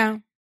 Yeah.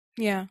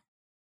 Yeah.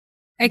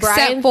 Except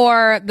Brian-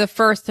 for the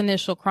first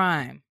initial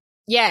crime.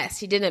 Yes,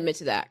 he didn't admit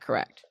to that.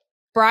 Correct.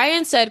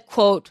 Brian said,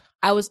 quote,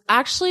 I was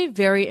actually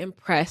very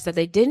impressed that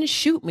they didn't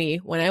shoot me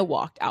when I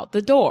walked out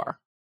the door.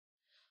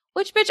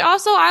 Which, bitch,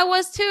 also I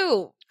was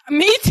too.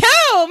 Me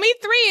too. Me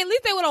three. At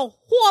least they would have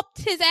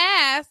whooped his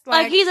ass.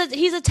 Like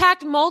he's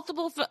attacked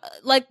multiple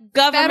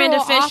government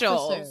federal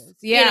officials. officers.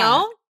 Yeah. You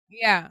know?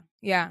 Yeah.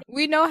 Yeah.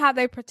 We know how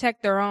they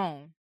protect their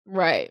own.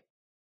 Right.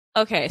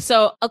 Okay,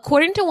 so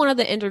according to one of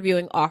the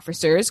interviewing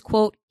officers,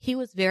 quote, he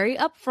was very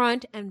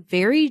upfront and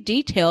very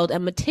detailed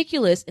and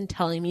meticulous in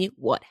telling me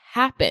what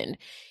happened.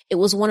 It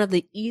was one of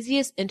the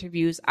easiest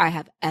interviews I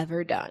have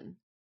ever done.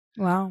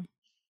 Wow.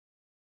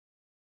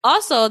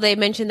 Also, they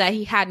mentioned that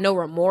he had no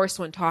remorse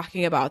when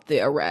talking about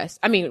the arrest.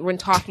 I mean, when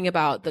talking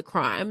about the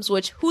crimes,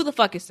 which who the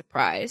fuck is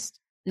surprised?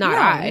 Not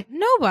I.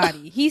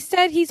 Nobody. He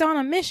said he's on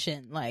a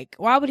mission. Like,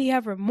 why would he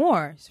have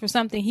remorse for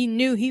something he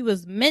knew he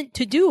was meant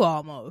to do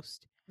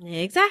almost?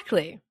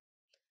 Exactly.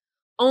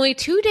 Only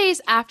 2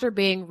 days after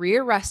being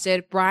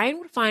rearrested, Brian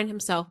would find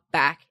himself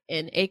back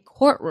in a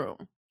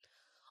courtroom.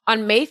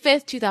 On May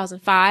 5th,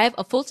 2005,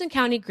 a Fulton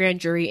County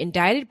grand jury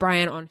indicted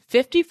Brian on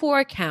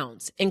 54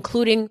 counts,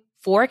 including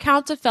 4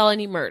 counts of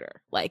felony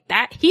murder. Like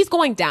that, he's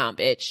going down,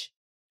 bitch.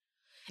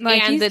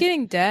 Like, And he's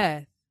getting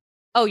death.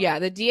 Oh yeah,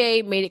 the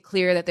DA made it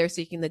clear that they're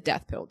seeking the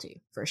death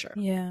penalty, for sure.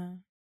 Yeah.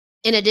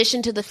 In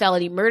addition to the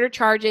felony murder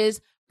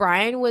charges,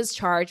 Brian was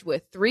charged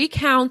with 3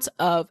 counts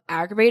of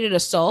aggravated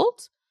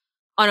assault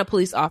on a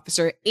police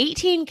officer,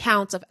 18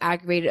 counts of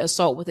aggravated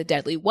assault with a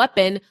deadly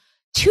weapon,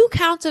 2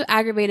 counts of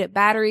aggravated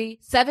battery,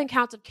 7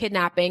 counts of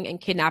kidnapping and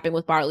kidnapping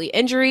with bodily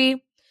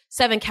injury,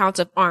 7 counts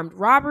of armed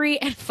robbery,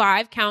 and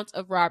 5 counts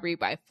of robbery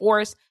by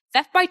force,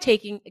 theft by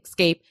taking,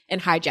 escape,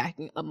 and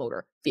hijacking a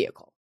motor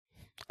vehicle.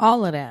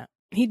 All of that.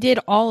 He did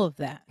all of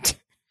that.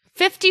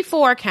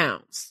 54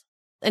 counts.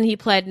 And he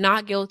pled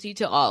not guilty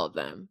to all of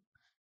them.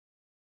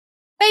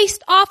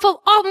 Based off of,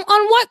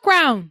 on what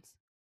grounds?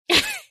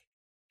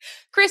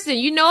 Kristen,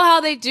 you know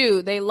how they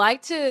do. They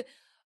like to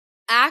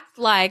act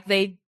like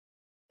they...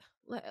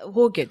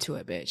 We'll get to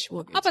it, bitch.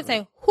 We'll get I'm to about to it.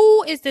 say,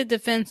 who is the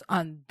defense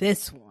on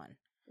this one?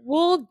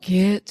 We'll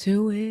get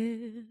to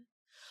it.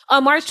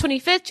 On March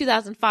 25th,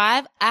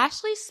 2005,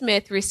 Ashley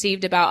Smith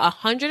received about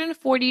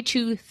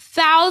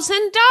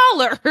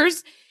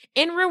 $142,000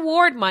 in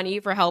reward money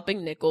for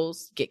helping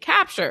Nichols get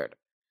captured.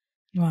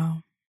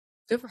 Wow.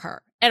 Good for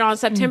her. And on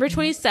September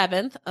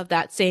 27th of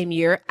that same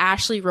year,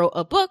 Ashley wrote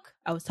a book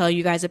I was telling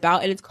you guys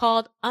about, and it's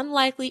called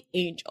Unlikely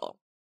Angel.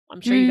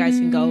 I'm sure you guys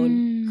can go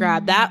and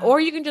grab that, or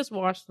you can just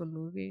watch the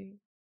movie.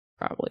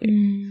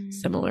 Probably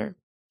similar.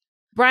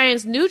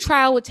 Brian's new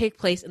trial would take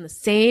place in the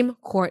same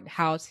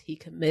courthouse he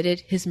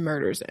committed his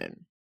murders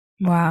in.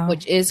 Wow.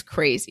 Which is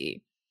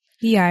crazy.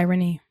 The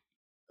irony.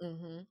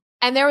 Mm-hmm.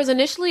 And there was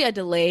initially a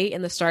delay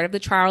in the start of the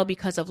trial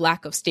because of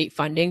lack of state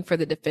funding for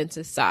the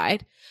defense's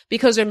side.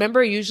 Because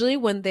remember, usually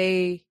when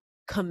they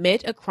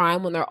commit a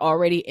crime when they're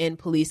already in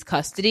police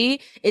custody,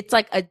 it's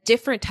like a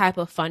different type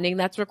of funding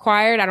that's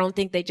required. I don't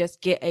think they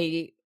just get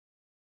a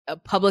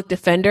public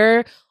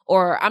defender,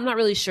 or I'm not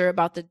really sure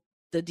about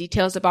the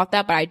details about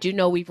that, but I do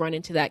know we've run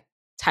into that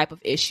type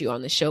of issue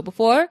on the show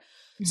before.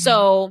 Mm-hmm.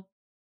 So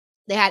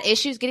they had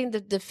issues getting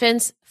the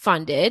defense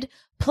funded.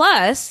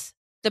 Plus,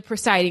 the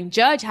presiding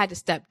judge had to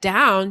step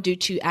down due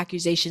to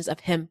accusations of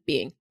him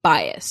being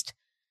biased.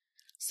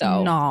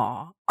 So,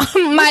 no,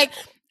 like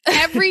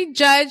every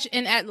judge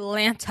in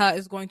Atlanta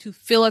is going to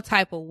feel a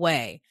type of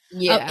way.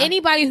 Yeah,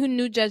 anybody who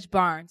knew Judge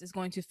Barnes is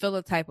going to feel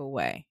a type of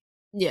way.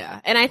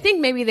 Yeah, and I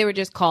think maybe they were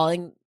just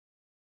calling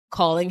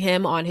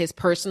him on his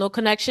personal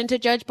connection to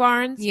Judge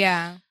Barnes.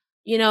 Yeah,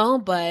 you know,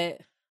 but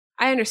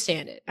I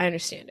understand it.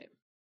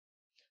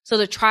 So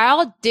the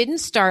trial didn't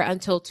start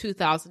until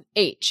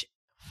 2008.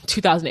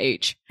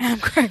 2008. I'm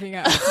cracking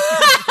up.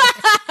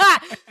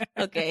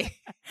 Okay.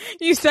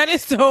 You said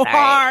it so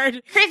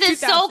hard. Chris is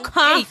so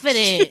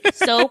confident.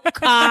 So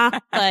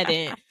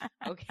confident.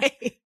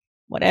 Okay.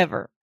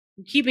 Whatever.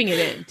 I'm keeping it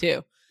in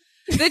too.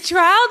 The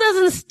trial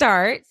doesn't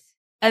start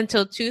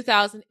until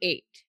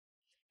 2008.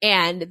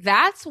 And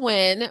that's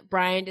when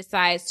Brian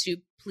decides to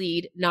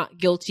plead not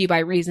guilty by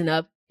reason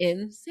of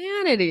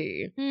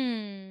insanity.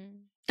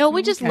 Don't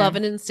we just love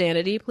an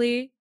insanity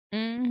plea?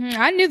 Mm-hmm.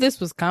 I knew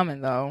this was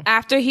coming, though.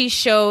 After he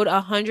showed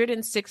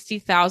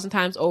 160,000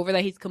 times over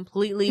that he's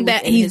completely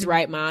within his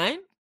right mind.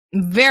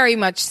 Very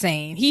much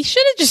sane. He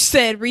should have just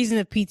said reason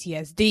of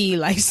PTSD,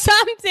 like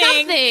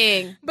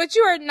something. But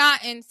you are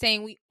not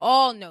insane. We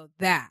all know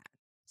that.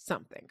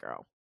 Something,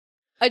 girl.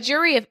 A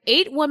jury of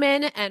 8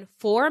 women and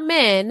 4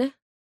 men,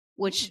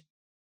 which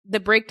the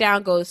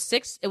breakdown goes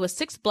 6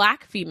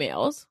 black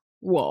females.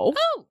 Whoa.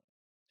 Oh.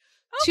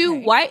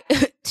 Okay.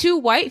 2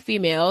 white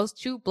females,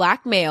 2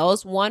 black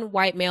males, 1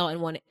 white male,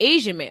 and 1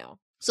 Asian male.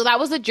 So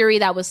that was the jury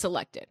that was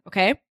selected,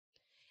 okay?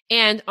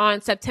 And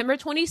on September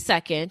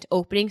 22nd,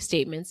 opening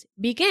statements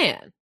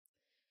began.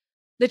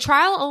 The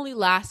trial only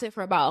lasted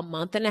for about a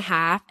month and a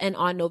half, and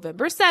on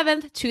November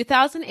 7th,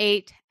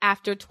 2008,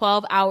 after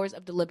 12 hours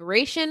of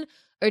deliberation,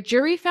 a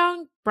jury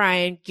found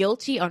Brian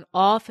guilty on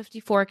all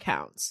 54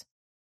 counts.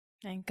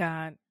 Thank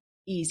God.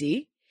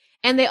 Easy.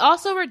 And they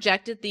also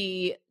rejected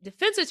the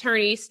defense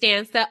attorney's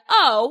stance that,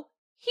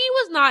 he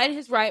was not in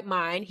his right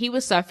mind. He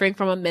was suffering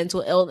from a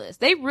mental illness.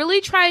 They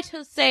really tried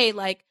to say,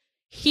 like,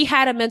 he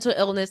had a mental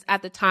illness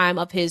at the time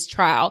of his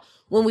trial,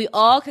 when we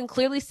all can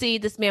clearly see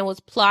this man was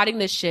plotting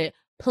this shit,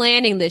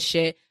 planning this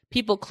shit.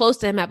 People close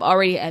to him have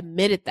already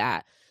admitted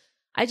that.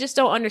 I just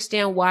don't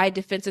understand why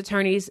defense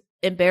attorneys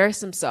embarrass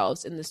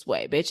themselves in this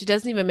way, bitch. It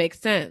doesn't even make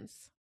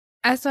sense.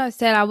 As I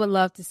said, I would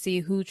love to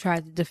see who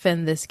tried to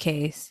defend this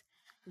case.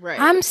 Right.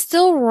 I'm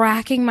still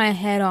racking my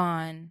head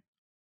on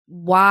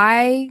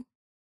why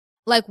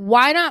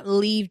not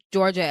leave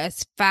Georgia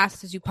as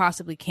fast as you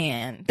possibly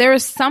can? There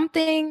is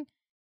something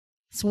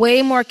it's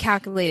way more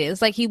calculated.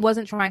 It's like he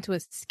wasn't trying to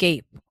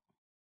escape.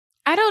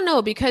 I don't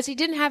know, because he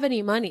didn't have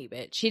any money,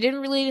 bitch. He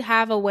didn't really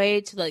have a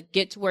way to like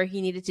get to where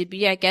he needed to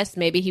be. I guess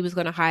maybe he was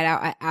going to hide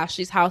out at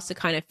Ashley's house to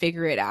kind of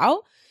figure it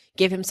out,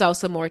 give himself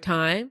some more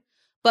time.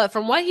 But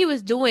from what he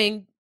was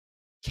doing,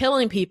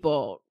 killing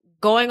people,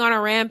 going on a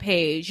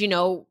rampage,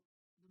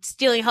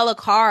 stealing hella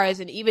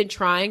cars and even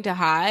trying to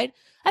hide,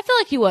 I feel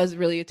like he was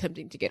really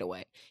attempting to get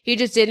away. He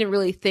just didn't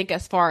really think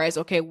as far as,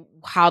 okay,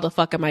 how the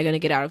fuck am I going to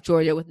get out of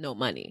Georgia with no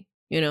money?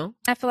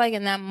 I feel like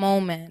in that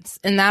moment,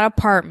 in that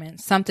apartment,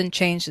 something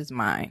changed his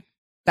mind.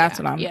 That's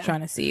what I'm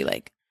trying to see.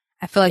 Like,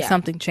 I feel like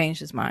something changed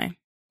his mind.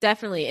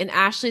 Definitely. In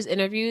Ashley's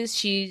interviews,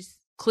 she's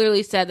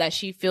clearly said that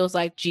she feels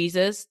like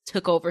Jesus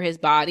took over his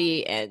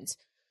body, and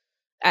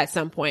at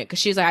some point, because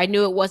she's like, I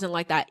knew it wasn't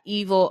like that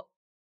evil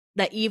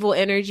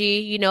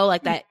energy,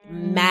 like that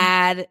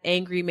mad,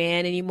 angry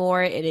man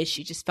anymore.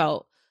 She just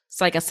felt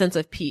it's like a sense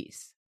of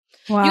peace.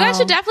 Wow. You guys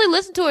should definitely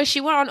listen to her.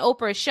 She went on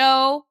Oprah's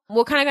show.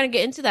 We're kind of going to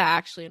get into that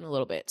actually in a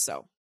little bit.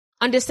 So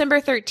on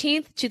December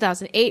 13th,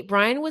 2008,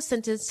 Brian was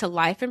sentenced to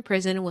life in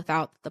prison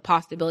without the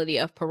possibility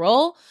of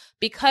parole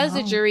because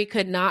the jury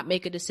could not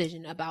make a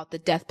decision about the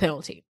death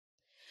penalty.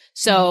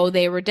 So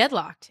they were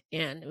deadlocked,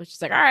 and it was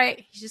just like, all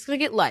right, he's just going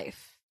to get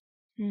life.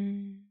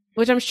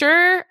 Which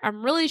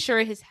I'm really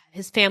sure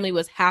his family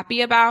was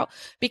happy about,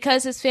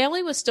 because his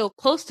family was still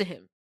close to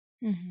him.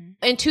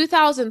 In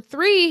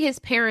 2003, his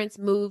parents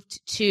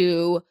moved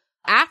to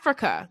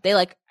Africa. They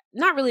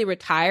not really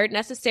retired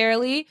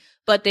necessarily,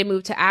 but they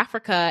moved to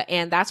Africa,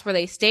 and that's where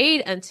they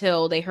stayed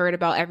until they heard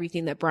about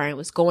everything that Brian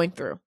was going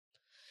through.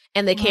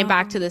 And they came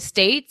back to the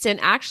States, and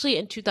actually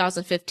in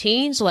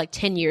 2015, so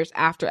 10 years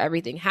after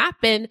everything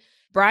happened,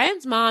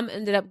 Brian's mom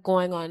ended up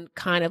going on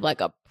kind of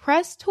like a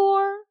press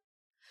tour.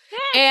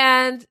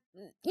 And,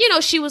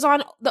 she was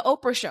on the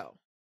Oprah show.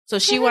 So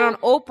she went on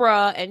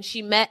Oprah and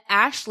she met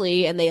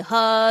Ashley, and they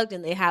hugged,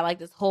 and they had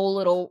this whole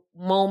little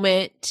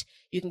moment.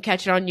 You can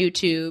catch it on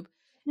YouTube.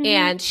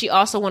 And she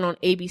also went on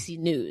ABC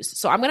News.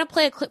 So I'm going to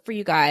play a clip for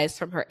you guys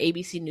from her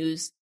ABC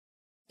News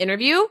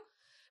interview,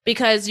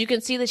 because you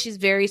can see that she's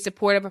very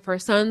supportive of her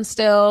son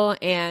still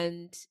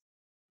and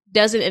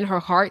doesn't in her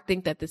heart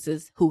think that this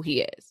is who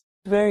he is.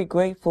 Very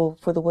grateful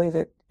for the way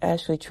that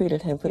Ashley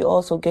treated him. He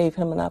also gave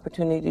him an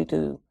opportunity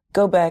to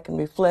go back and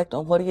reflect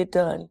on what he had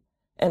done,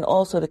 and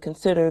also to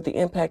consider the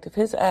impact of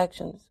his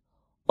actions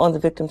on the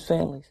victims'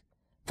 families,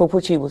 for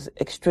which he was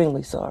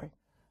extremely sorry.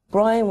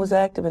 Brian was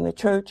active in the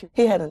church.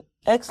 He had an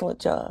excellent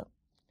job.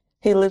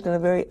 He lived in a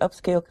very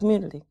upscale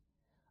community.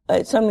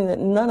 It's something that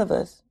none of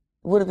us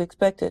would have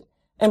expected.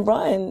 And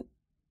Brian,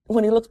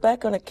 when he looks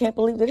back on it, can't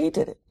believe that he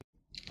did it.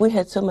 We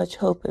had so much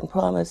hope and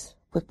promise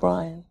with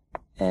Brian,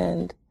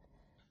 and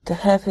to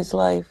have his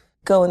life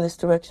go in this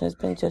direction has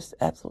been just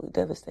absolutely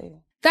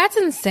devastating. That's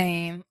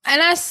insane.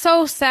 And that's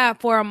so sad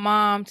for a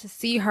mom to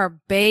see her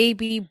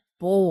baby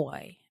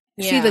boy,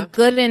 see the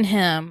good in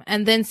him,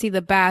 and then see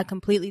the bad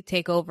completely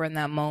take over in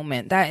that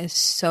moment. That is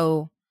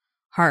so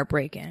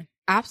heartbreaking.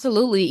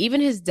 Absolutely. Even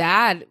his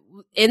dad,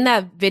 in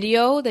that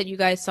video that you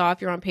guys saw,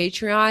 if you're on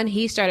Patreon,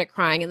 he started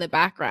crying in the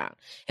background.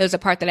 It was a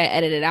part that I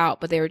edited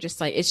out, but they were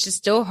just like, it's just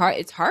still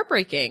it's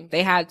heartbreaking.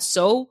 They had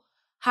so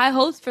high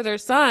hopes for their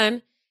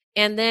son.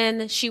 And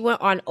then she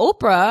went on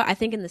Oprah, I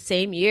think in the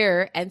same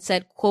year, and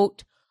said,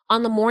 quote,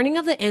 "On the morning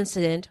of the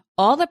incident,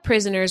 all the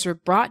prisoners were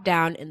brought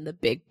down in the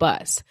big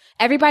bus.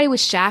 Everybody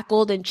was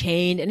shackled and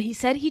chained, and he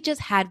said he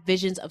just had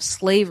visions of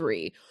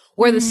slavery,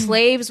 where the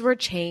slaves were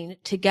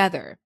chained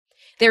together.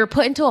 They were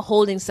put into a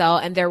holding cell,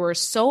 and there were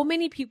so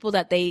many people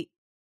that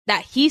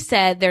he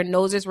said their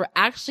noses were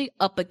actually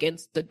up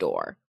against the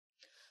door.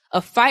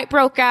 A fight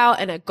broke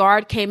out, and a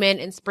guard came in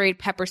and sprayed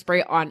pepper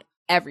spray on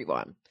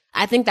everyone.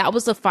 I think that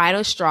was the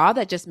final straw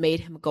that just made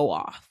him go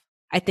off.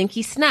 I think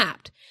he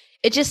snapped.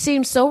 It just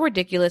seemed so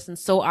ridiculous and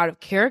so out of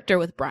character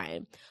with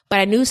Brian, but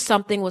I knew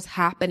something was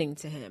happening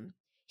to him.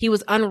 He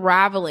was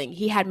unraveling.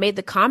 He had made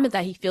the comment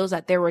that he feels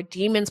that there were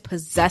demons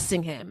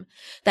possessing him,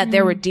 that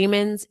there were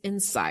demons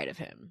inside of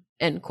him,"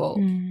 end quote.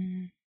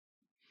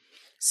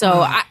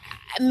 So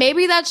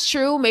maybe that's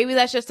true. Maybe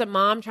that's just a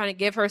mom trying to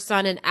give her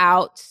son an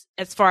out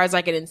as far as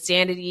like an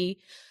insanity,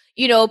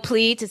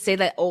 plea to say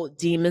that,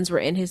 demons were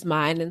in his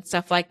mind and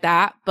stuff like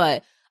that.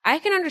 But I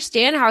can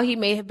understand how he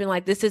may have been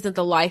like, this isn't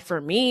the life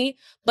for me,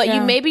 but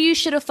maybe you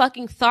should have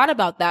fucking thought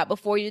about that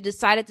before you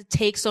decided to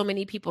take so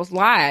many people's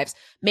lives.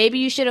 Maybe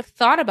you should have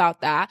thought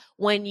about that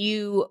when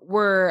you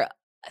were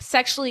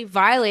sexually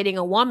violating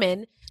a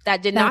woman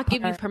that did not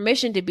give you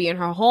permission to be in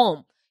her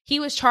home. He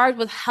was charged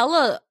with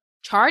hella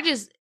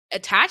charges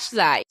attached to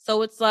that.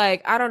 So it's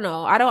like, I don't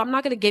know. I'm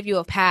not going to give you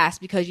a pass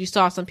because you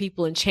saw some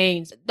people in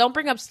chains. Don't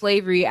bring up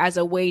slavery as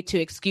a way to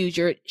excuse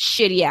your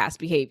shitty ass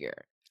behavior.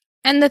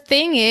 And the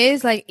thing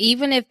is, like,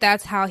 even if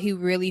that's how he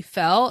really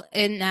felt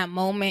in that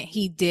moment,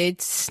 he did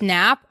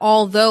snap,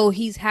 although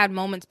he's had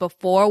moments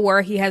before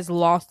where he has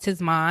lost his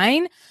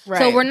mind. Right.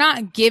 So we're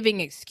not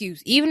giving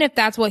excuse. Even if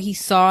that's what he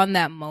saw in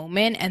that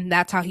moment and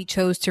that's how he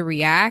chose to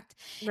react,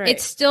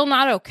 it's still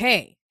not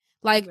okay.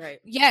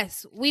 Like,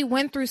 yes, we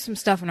went through some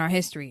stuff in our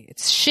history.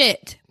 It's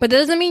shit. But that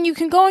doesn't mean you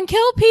can go and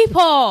kill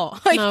people.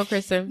 Like, no,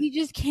 Kristen. You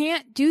just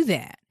can't do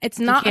that. It's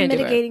not a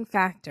mitigating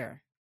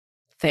factor.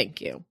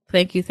 Thank you.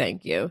 Thank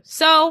you.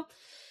 So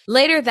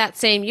later that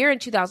same year in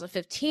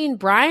 2015,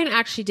 Brian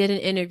actually did an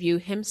interview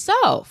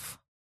himself.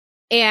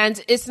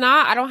 And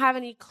I don't have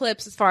any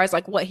clips as far as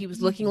like what he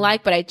was looking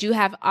like, but I do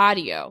have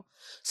audio.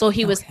 So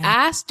he was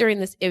asked during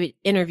this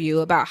interview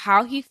about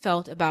how he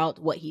felt about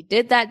what he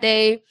did that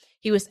day.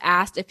 He was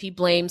asked if he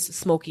blames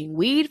smoking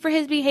weed for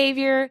his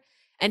behavior.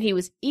 And he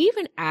was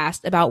even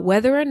asked about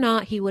whether or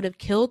not he would have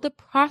killed the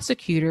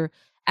prosecutor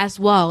as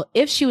well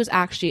if she was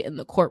actually in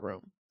the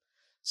courtroom.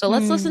 So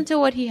let's listen to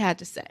what he had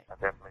to say. I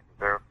definitely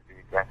deserve to be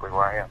exactly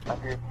where I am.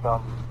 I did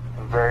some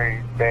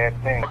very bad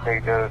things.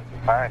 They just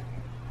defined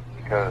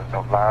me because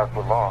those lives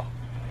were lost.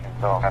 And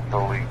so I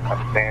totally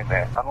understand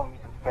that. I don't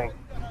even think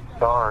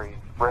sorry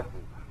expresses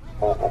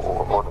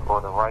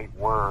or the right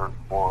word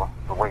for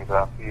the way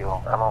that I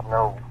feel. I don't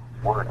know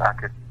what I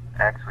could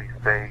actually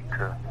say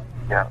to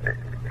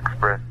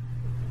express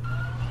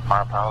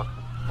my apology.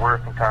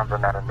 Words sometimes are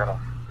not enough.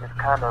 It's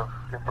kind of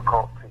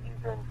difficult to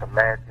even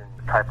imagine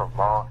the type of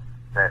loss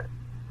that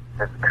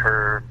has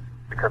occurred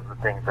because of the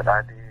things that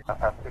I did.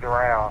 I sit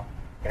around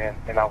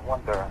and I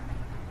wonder,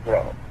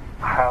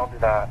 how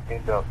did I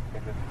end up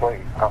in this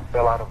place? I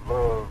fell out of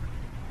love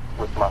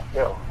with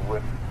myself,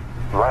 with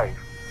life.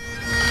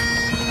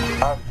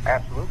 I'm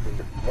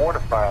absolutely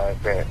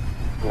mortified that,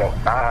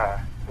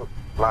 I took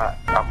a lot.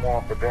 I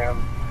mourn for them,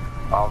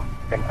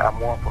 and I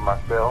mourn for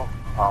myself.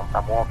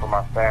 I mourn for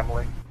my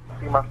family. I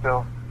see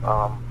myself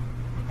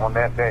on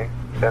that day.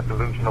 That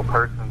delusional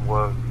person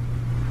was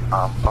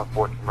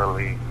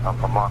unfortunately a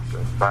monster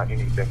by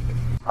any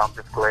definition. I'm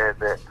just glad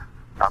that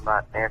I'm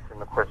not answering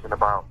the question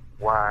about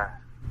why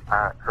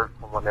I hurt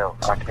someone else.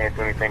 I can't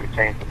do anything to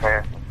change the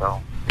past, and so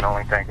the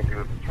only thing I can do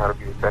is try to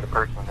be a better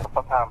person. And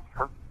sometimes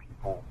hurt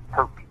people.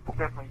 I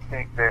definitely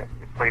think that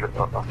it played a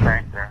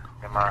factor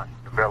in my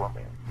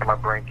development, in my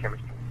brain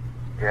chemistry.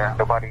 Yeah,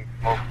 nobody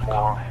smoked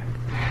more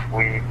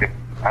weed than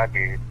I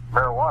did.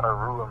 Marijuana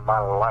ruined my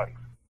life.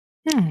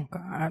 Oh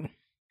God.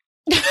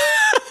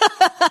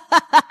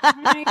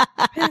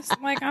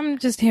 I'm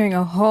just hearing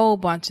a whole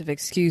bunch of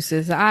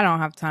excuses I don't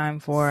have time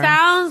for.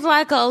 Sounds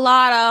like a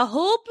lot of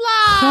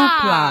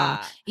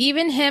hoopla.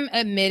 Even him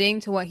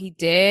admitting to what he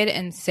did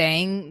and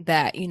saying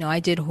that, I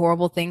did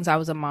horrible things, I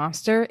was a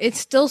monster, it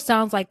still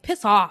sounds like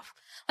piss off.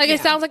 It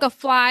sounds like a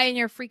fly in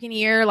your freaking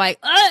ear, like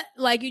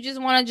you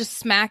just want to just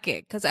smack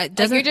it because it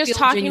doesn't. You're just feel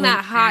talking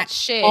that hot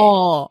shit.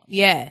 Oh,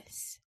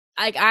 yes.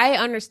 I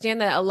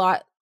understand that a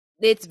lot.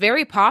 It's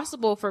very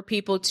possible for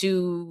people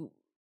to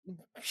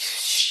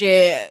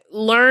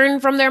learn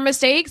from their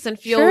mistakes and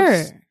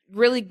feel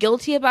really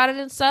guilty about it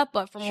and stuff.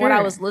 But from what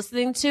I was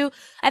listening to,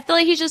 I feel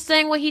like he's just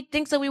saying what he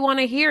thinks that we want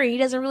to hear, and he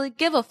doesn't really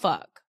give a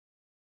fuck.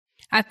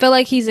 I feel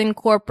like he's in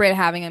corporate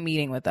having a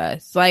meeting with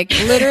us.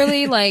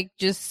 Literally,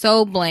 just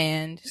so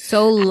bland,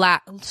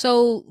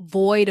 so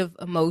void of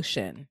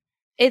emotion.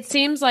 It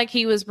seems like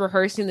he was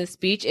rehearsing the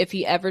speech if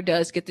he ever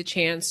does get the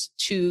chance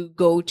to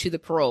go to the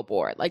parole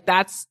board.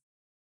 That's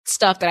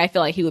stuff that I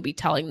feel like he would be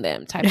telling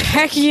them type of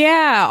Heck thing.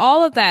 yeah,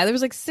 all of that. There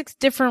was 6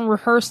 different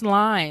rehearsed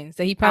lines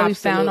that he probably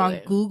found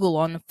on Google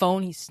on the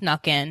phone he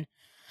snuck in.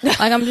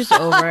 I'm just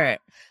over it.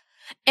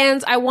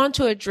 And I want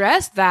to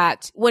address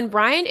that when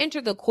Brian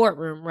entered the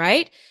courtroom,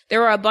 right? There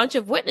were a bunch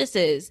of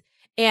witnesses,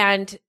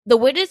 and the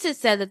witnesses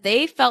said that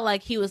they felt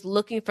like he was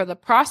looking for the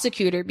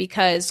prosecutor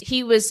because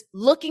he was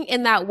looking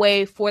in that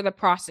way for the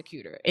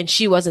prosecutor and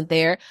she wasn't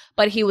there.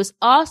 But he was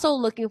also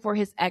looking for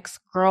his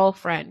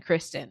ex-girlfriend,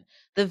 Kristen,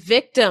 the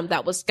victim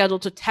that was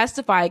scheduled to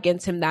testify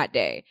against him that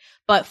day.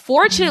 But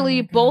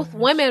fortunately, both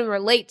women were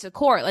late to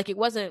court. It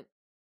wasn't,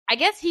 I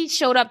guess he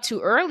showed up too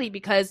early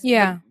because,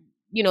 the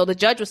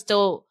judge was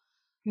still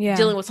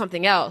dealing with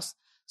something else.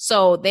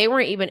 So they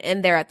weren't even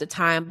in there at the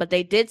time, but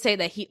they did say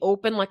that he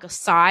opened a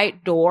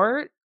side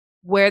door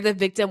where the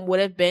victim would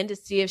have been to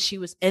see if she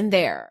was in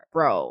there,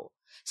 bro.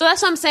 So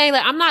that's what I'm saying.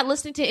 I'm not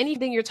listening to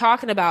anything you're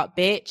talking about,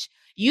 bitch.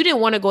 You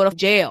didn't want to go to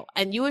jail,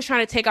 and you was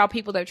trying to take out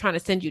people that are trying to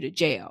send you to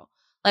jail.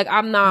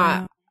 I'm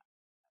not.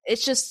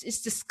 It's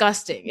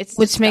disgusting. Which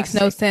disgusting. Makes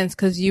no sense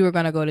because you were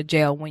going to go to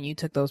jail when you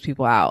took those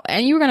people out,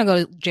 and you were going to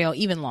go to jail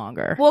even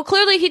longer. Well,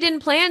 clearly he didn't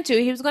plan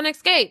to. He was going to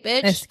escape,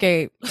 bitch.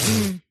 Escape.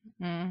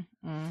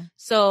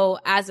 So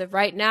as of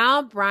right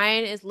now,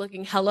 Brian is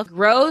looking hella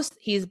gross.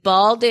 He's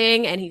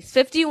balding and he's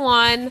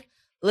 51,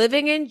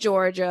 living in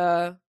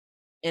Georgia,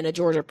 in a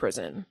Georgia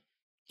prison.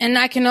 And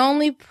I can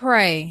only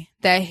pray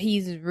that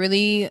he's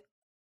really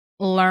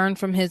learned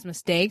from his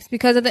mistakes,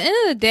 because at the end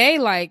of the day,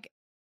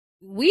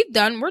 we're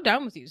done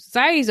with you.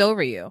 Society's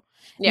over you.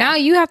 Yeah. Now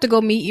you have to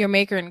go meet your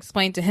maker and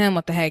explain to him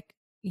what the heck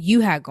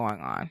you had going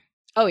on.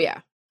 Oh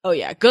yeah.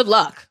 Good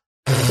luck.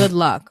 Good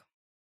luck.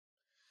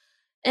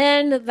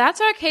 And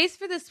that's our case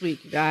for this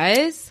week, you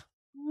guys.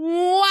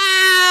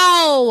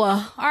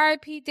 Wow.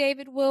 R.I.P.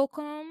 David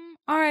Wilcombe.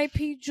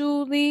 R.I.P.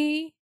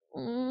 Julie.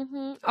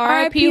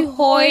 R.I.P.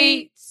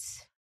 Hoyt.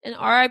 And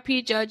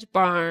R.I.P. Judge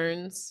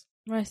Barnes.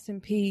 Rest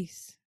in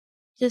peace.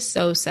 Just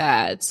so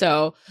sad.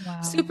 So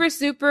super,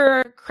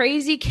 super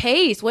crazy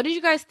case. What did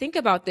you guys think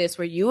about this?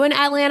 Were you in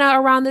Atlanta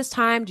around this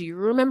time? Do you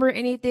remember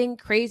anything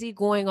crazy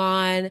going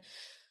on?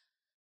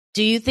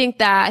 Do you think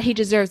that he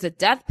deserves a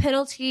death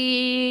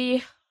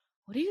penalty?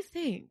 What do you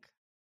think?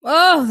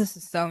 Oh, this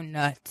is so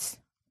nuts.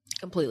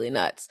 Completely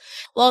nuts.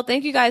 Well,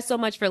 thank you guys so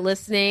much for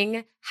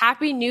listening.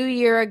 Happy New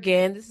Year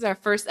again. This is our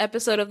first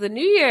episode of the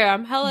new year.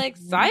 I'm hella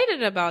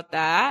excited about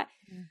that.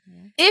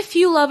 If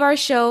you love our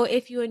show,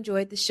 if you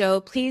enjoyed the show,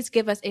 please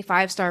give us a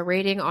 5-star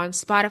rating on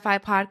Spotify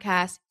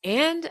Podcasts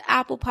and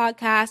Apple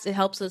Podcasts. It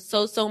helps us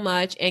so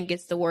much and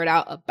gets the word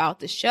out about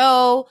the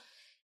show.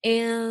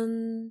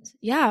 And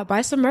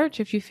buy some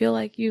merch if you feel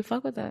like you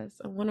fuck with us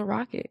and want to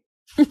rock it.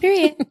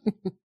 Period.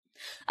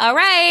 All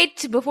right.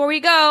 Before we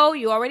go,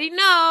 you already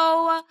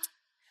know.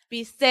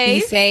 Be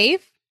safe. Be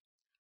safe.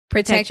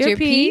 Protect your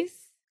peace.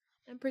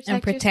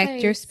 And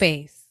protect your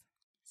space.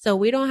 So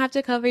we don't have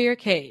to cover your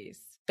case.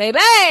 Baby.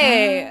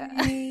 Bye.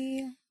 Bye,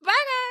 guys.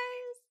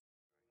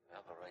 You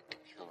have a right to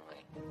kill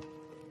me.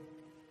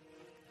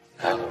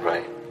 I have a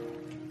right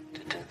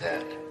to do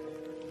that.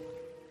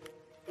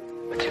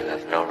 But you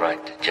have no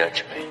right to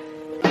judge me.